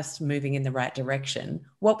start us moving in the right direction,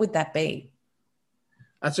 what would that be?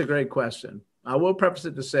 That's a great question. I will preface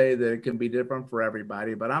it to say that it can be different for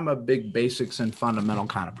everybody, but I'm a big basics and fundamental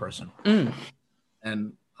kind of person.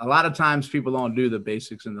 And a lot of times people don't do the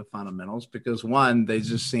basics and the fundamentals because, one, they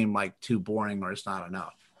just seem like too boring or it's not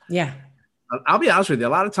enough. Yeah. I'll be honest with you. A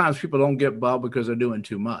lot of times people don't get well because they're doing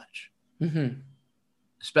too much,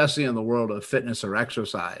 especially in the world of fitness or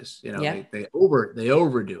exercise. They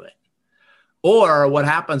overdo it. Or what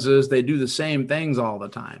happens is they do the same things all the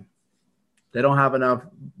time. They don't have enough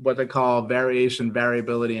what they call variation,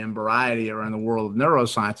 variability, and variety, or in the world of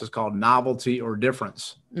neuroscience, it's called novelty or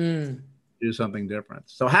difference. Do something different.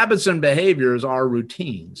 So habits and behaviors are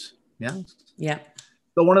routines. Yeah. Yeah.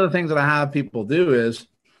 So one of the things that I have people do is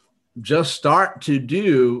just start to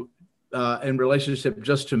do in relationship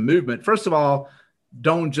just to movement. First of all,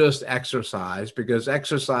 don't just exercise, because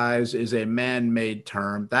exercise is a man-made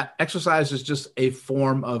term. That exercise is just a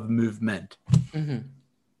form of movement.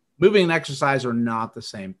 Moving and exercise are not the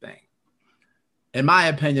same thing. In my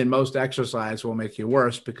opinion, most exercise will make you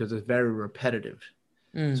worse because it's very repetitive.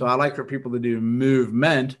 So I like for people to do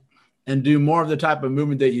movement and do more of the type of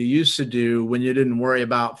movement that you used to do when you didn't worry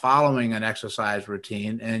about following an exercise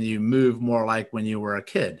routine, and you move more like when you were a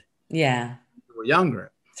kid. Yeah. You were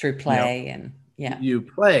younger. Through play You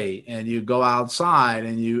play and you go outside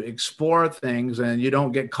and you explore things, and you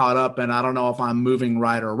don't get caught up in, I don't know if I'm moving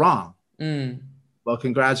right or wrong. Well,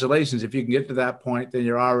 congratulations. If you can get to that point, then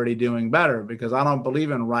you're already doing better, because I don't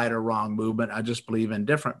believe in right or wrong movement. I just believe in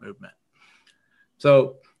different movement.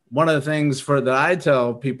 So one of the things that I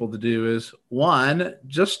tell people to do is, one,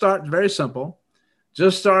 just start very simple.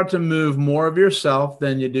 Just start to move more of yourself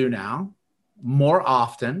than you do now, more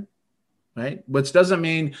often, right? Which doesn't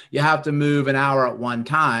mean you have to move an hour at one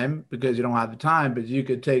time because you don't have the time, but you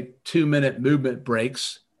could take 2-minute movement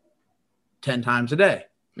breaks 10 times a day.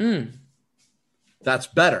 That's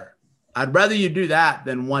better. I'd rather you do that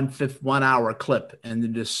than 1 hour clip and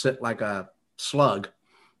then just sit like a slug,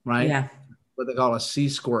 right? Yeah. What they call a sea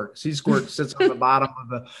squirt. Sea squirt sits on the bottom of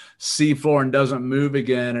the sea floor and doesn't move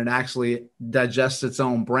again, and actually digests its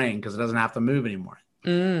own brain because it doesn't have to move anymore.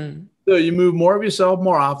 So you move more of yourself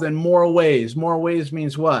more often, more ways. More ways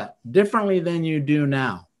means what? Differently than you do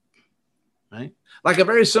now, right? Like a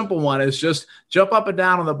very simple one is just jump up and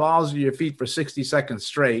down on the balls of your feet for 60 seconds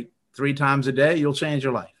straight, 3 times a day. You'll change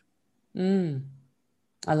your life.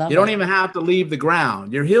 I love You don't even have to leave the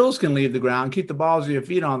ground. Your heels can leave the ground. Keep the balls of your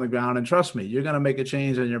feet on the ground. And trust me, you're going to make a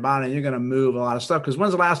change in your body, and you're going to move a lot of stuff. Because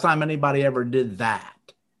when's the last time anybody ever did that?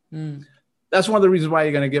 That's one of the reasons why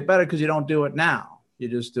you're going to get better, because you don't do it now.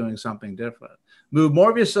 You're just doing something different. Move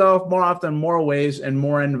more of yourself, more often, more ways, and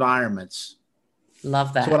more environments.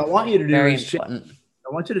 Love that. So what I want you to do Very is important.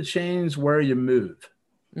 I want you to change where you move.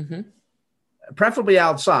 Preferably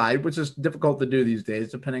outside, which is difficult to do these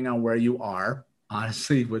days, depending on where you are,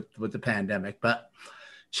 honestly, with the pandemic. But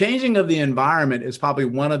changing of the environment is probably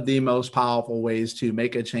one of the most powerful ways to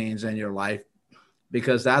make a change in your life,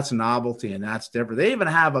 because that's novelty and that's different. They even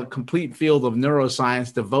have a complete field of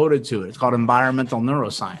neuroscience devoted to it. It's called environmental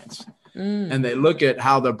neuroscience. And they look at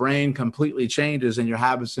how the brain completely changes in your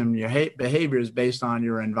habits and your behaviors based on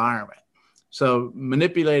your environment. So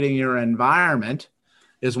manipulating your environment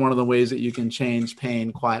is one of the ways that you can change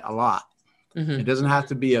pain quite a lot. It doesn't have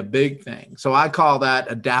to be a big thing. So I call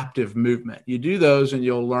that adaptive movement. You do those and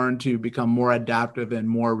you'll learn to become more adaptive and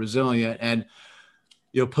more resilient, and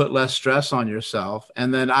you'll put less stress on yourself.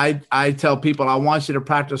 And then I tell people, I want you to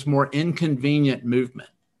practice more inconvenient movement,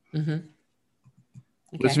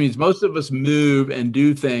 which means most of us move and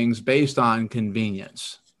do things based on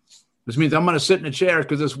convenience, which means I'm going to sit in a chair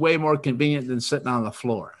because it's way more convenient than sitting on the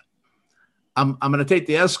floor. I'm going to take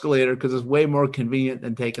the escalator because it's way more convenient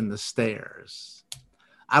than taking the stairs.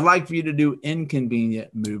 I'd like for you to do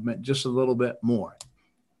inconvenient movement just a little bit more.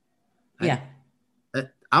 Yeah.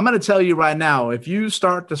 I'm going to tell you right now, if you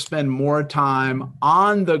start to spend more time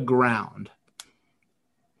on the ground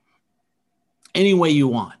any way you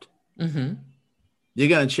want, you're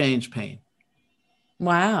going to change pain.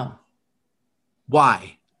 Wow.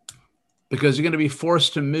 Why? Because you're going to be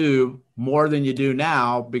forced to move more than you do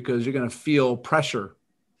now, because you're going to feel pressure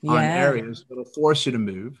on areas that'll force you to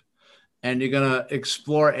move. And you're going to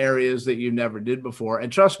explore areas that you never did before.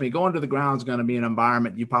 And trust me, going to the ground is going to be an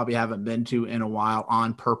environment you probably haven't been to in a while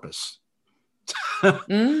on purpose.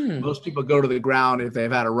 Most people go to the ground if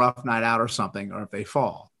they've had a rough night out or something, or if they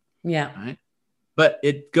fall. Yeah. Right? But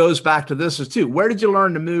it goes back to this as too. Where did you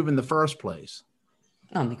learn to move in the first place?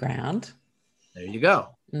 On the ground. There you go.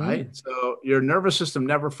 Right. So your nervous system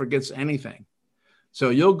never forgets anything.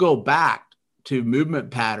 So you'll go back to movement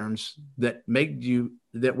patterns that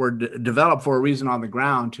were developed for a reason on the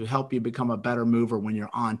ground to help you become a better mover when you're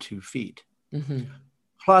on 2 feet.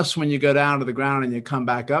 Plus, when you go down to the ground and you come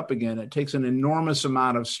back up again, it takes an enormous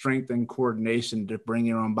amount of strength and coordination to bring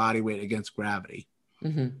your own body weight against gravity,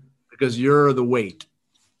 because you're the weight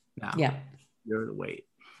now. Yeah. You're the weight.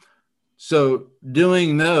 So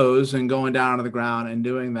doing those and going down to the ground and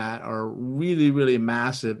doing that are really, really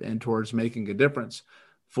massive and towards making a difference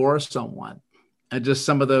for someone. And just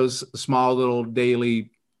some of those small little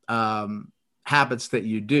daily habits that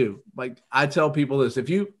you do. Like I tell people this, if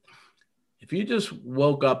you just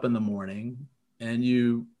woke up in the morning and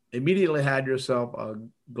you immediately had yourself a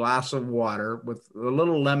glass of water with a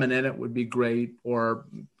little lemon in it would be great, or,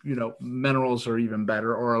 minerals are even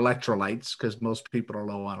better, or electrolytes, because most people are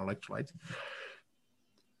low on electrolytes.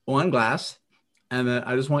 1 glass. And then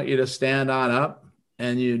I just want you to stand on up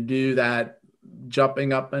and you do that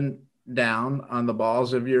jumping up and down on the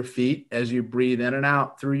balls of your feet as you breathe in and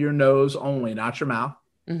out through your nose only, not your mouth.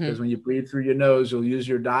 Because when you breathe through your nose, you'll use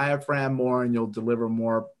your diaphragm more and you'll deliver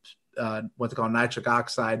more what they call nitric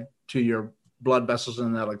oxide to your blood vessels,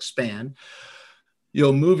 and they'll expand.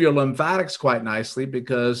 You'll move your lymphatics quite nicely,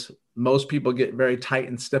 because most people get very tight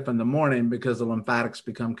and stiff in the morning because the lymphatics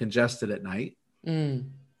become congested at night.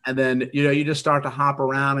 And then, you just start to hop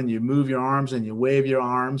around and you move your arms and you wave your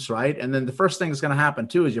arms, right? And then the first thing that's going to happen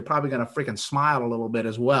too is you're probably going to freaking smile a little bit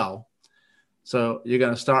as well. So you're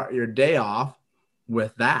going to start your day off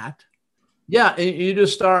with that. Yeah, you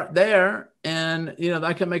just start there, and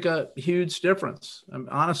that can make a huge difference.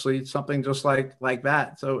 Honestly, something just like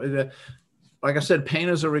that. So, like I said, pain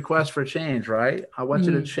is a request for change, right? I want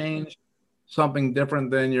you to change something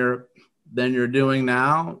different than you're doing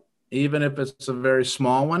now, even if it's a very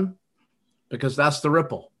small one, because that's the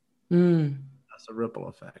ripple. That's the ripple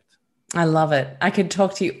effect. I love it. I could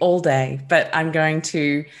talk to you all day, but I'm going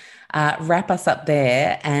to wrap us up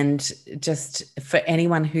there. And just for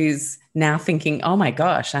anyone who's now thinking, oh my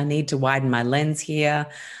gosh, I need to widen my lens here.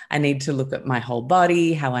 I need to look at my whole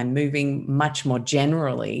body, how I'm moving much more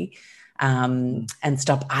generally, and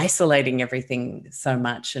stop isolating everything so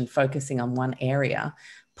much and focusing on one area.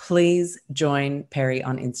 Please join Perry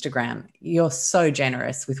on Instagram. You're so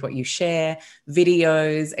generous with what you share,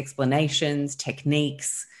 videos, explanations,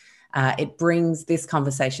 techniques. It brings this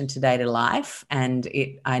conversation today to life, and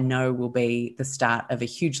I know will be the start of a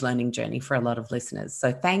huge learning journey for a lot of listeners.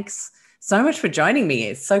 So thanks so much for joining me.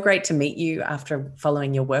 It's so great to meet you after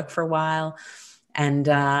following your work for a while. And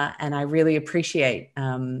I really appreciate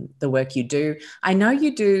the work you do. I know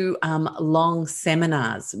you do long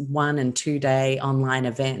seminars, 1 and 2 day online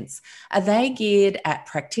events. Are they geared at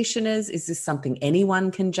practitioners? Is this something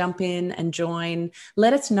anyone can jump in and join?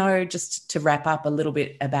 Let us know, just to wrap up, a little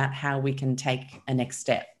bit about how we can take a next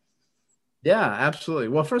step. Yeah, absolutely.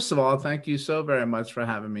 Well, first of all, thank you so very much for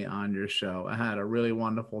having me on your show. I had a really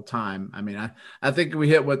wonderful time. I mean, I think we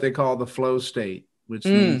hit what they call the flow state, which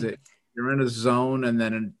means that you're in a zone, and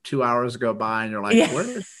then 2 hours go by and you're like,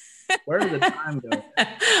 where did the time go?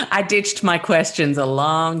 I ditched my questions a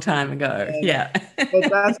long time ago.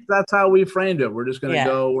 But that's how we framed it. We're just going to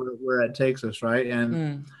go where it takes us, right?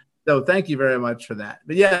 And so thank you very much for that.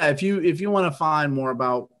 But yeah, if you want to find more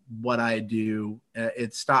about what I do.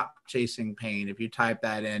 It's Stop Chasing Pain. If you type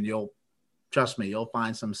that in, trust me, you'll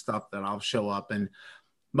find some stuff that I'll show up. And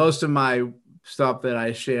most of my stuff that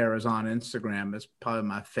I share is on Instagram. It's probably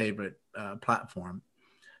my favorite platform.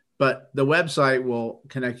 But the website will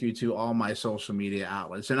connect you to all my social media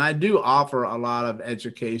outlets. And I do offer a lot of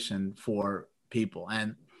education for people.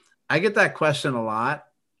 And I get that question a lot.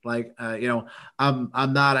 Like, I'm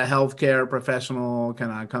not a healthcare professional. Can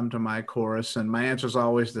I come to my course? And my answer is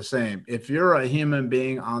always the same. If you're a human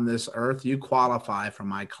being on this earth, you qualify for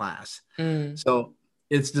my class. So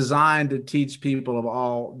it's designed to teach people of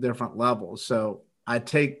all different levels. So I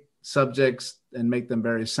take subjects and make them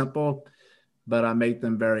very simple, but I make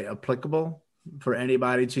them very applicable for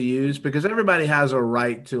anybody to use, because everybody has a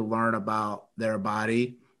right to learn about their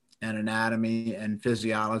body and anatomy and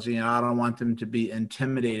physiology. And I don't want them to be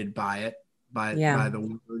intimidated by it, by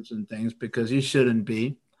the words and things, because you shouldn't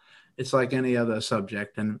be. It's like any other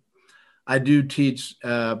subject. And I do teach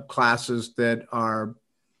classes that are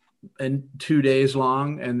 2 days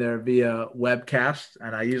long, and they're via webcast.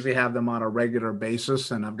 And I usually have them on a regular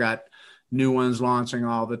basis. And I've got new ones launching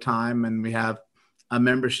all the time. And we have a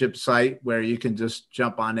membership site where you can just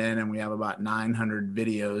jump on in, and we have about 900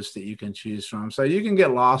 videos that you can choose from. So you can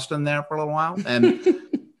get lost in there for a little while. And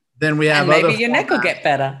then we have and maybe your neck will get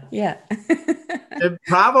better. Yeah.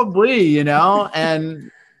 Probably,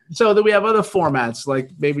 and so that we have other formats,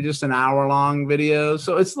 like maybe just an hour-long video.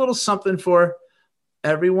 So it's a little something for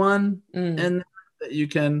everyone and that you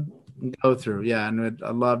can go through. Yeah. And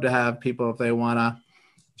I'd love to have people, if they want to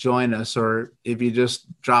join us, or if you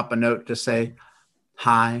just drop a note to say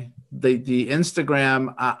hi. The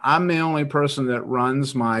Instagram, I'm the only person that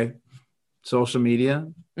runs my social media.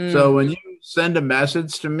 So when you send a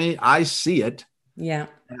message to me, I see it. Yeah.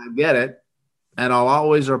 And I get it. And I'll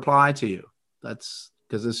always reply to you. That's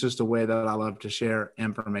because it's just a way that I love to share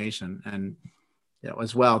information. And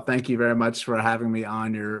as well, thank you very much for having me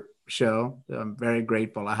on your show. I'm very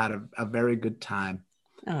grateful. I had a very good time.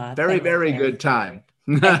 Oh, very good time.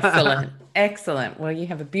 Excellent. Well, you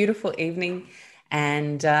have a beautiful evening,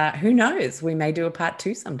 and who knows, we may do a part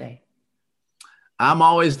 2 someday. I'm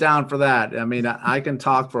always down for that. I mean, I can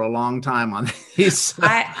talk for a long time on these.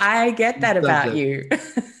 I get that about you.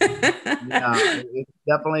 Yeah, it's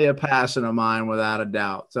definitely a passion of mine, without a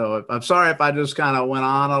doubt. So I'm sorry if I just kind of went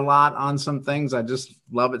on a lot on some things. I just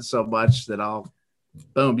love it so much that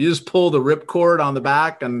boom, you just pull the ripcord on the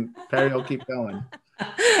back and Perry will keep going.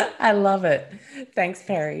 I love it. Thanks,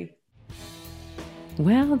 Perry.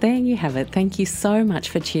 Well, there you have it. Thank you so much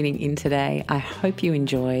for tuning in today. I hope you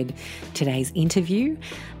enjoyed today's interview.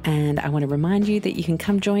 And I want to remind you that you can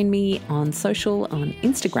come join me on social on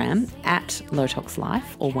Instagram at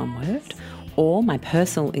LowToxLife, all one word, or my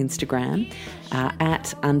personal Instagram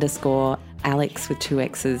at _Alex with 2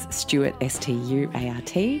 X's, Stuart, STUART.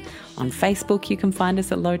 On Facebook, you can find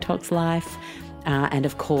us at LowToxLife. And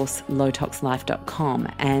of course, lowtoxlife.com.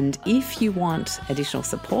 And if you want additional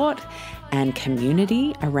support and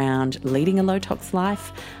community around leading a low tox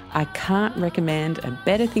life, I can't recommend a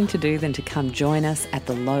better thing to do than to come join us at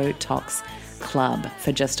the Low Tox Club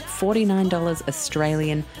for just $49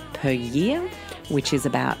 Australian per year, which is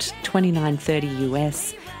about $29.30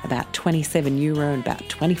 US, about 27 euro and about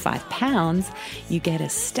 25 pounds. You get a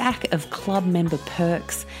stack of club member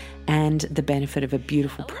perks and the benefit of a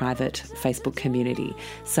beautiful private Facebook community.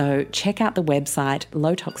 So check out the website,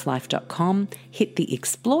 lowtoxlife.com, hit the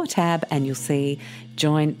Explore tab, and you'll see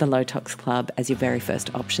Join the Low Tox Club as your very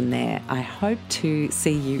first option there. I hope to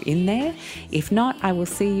see you in there. If not, I will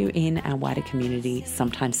see you in our wider community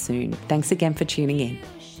sometime soon. Thanks again for tuning in.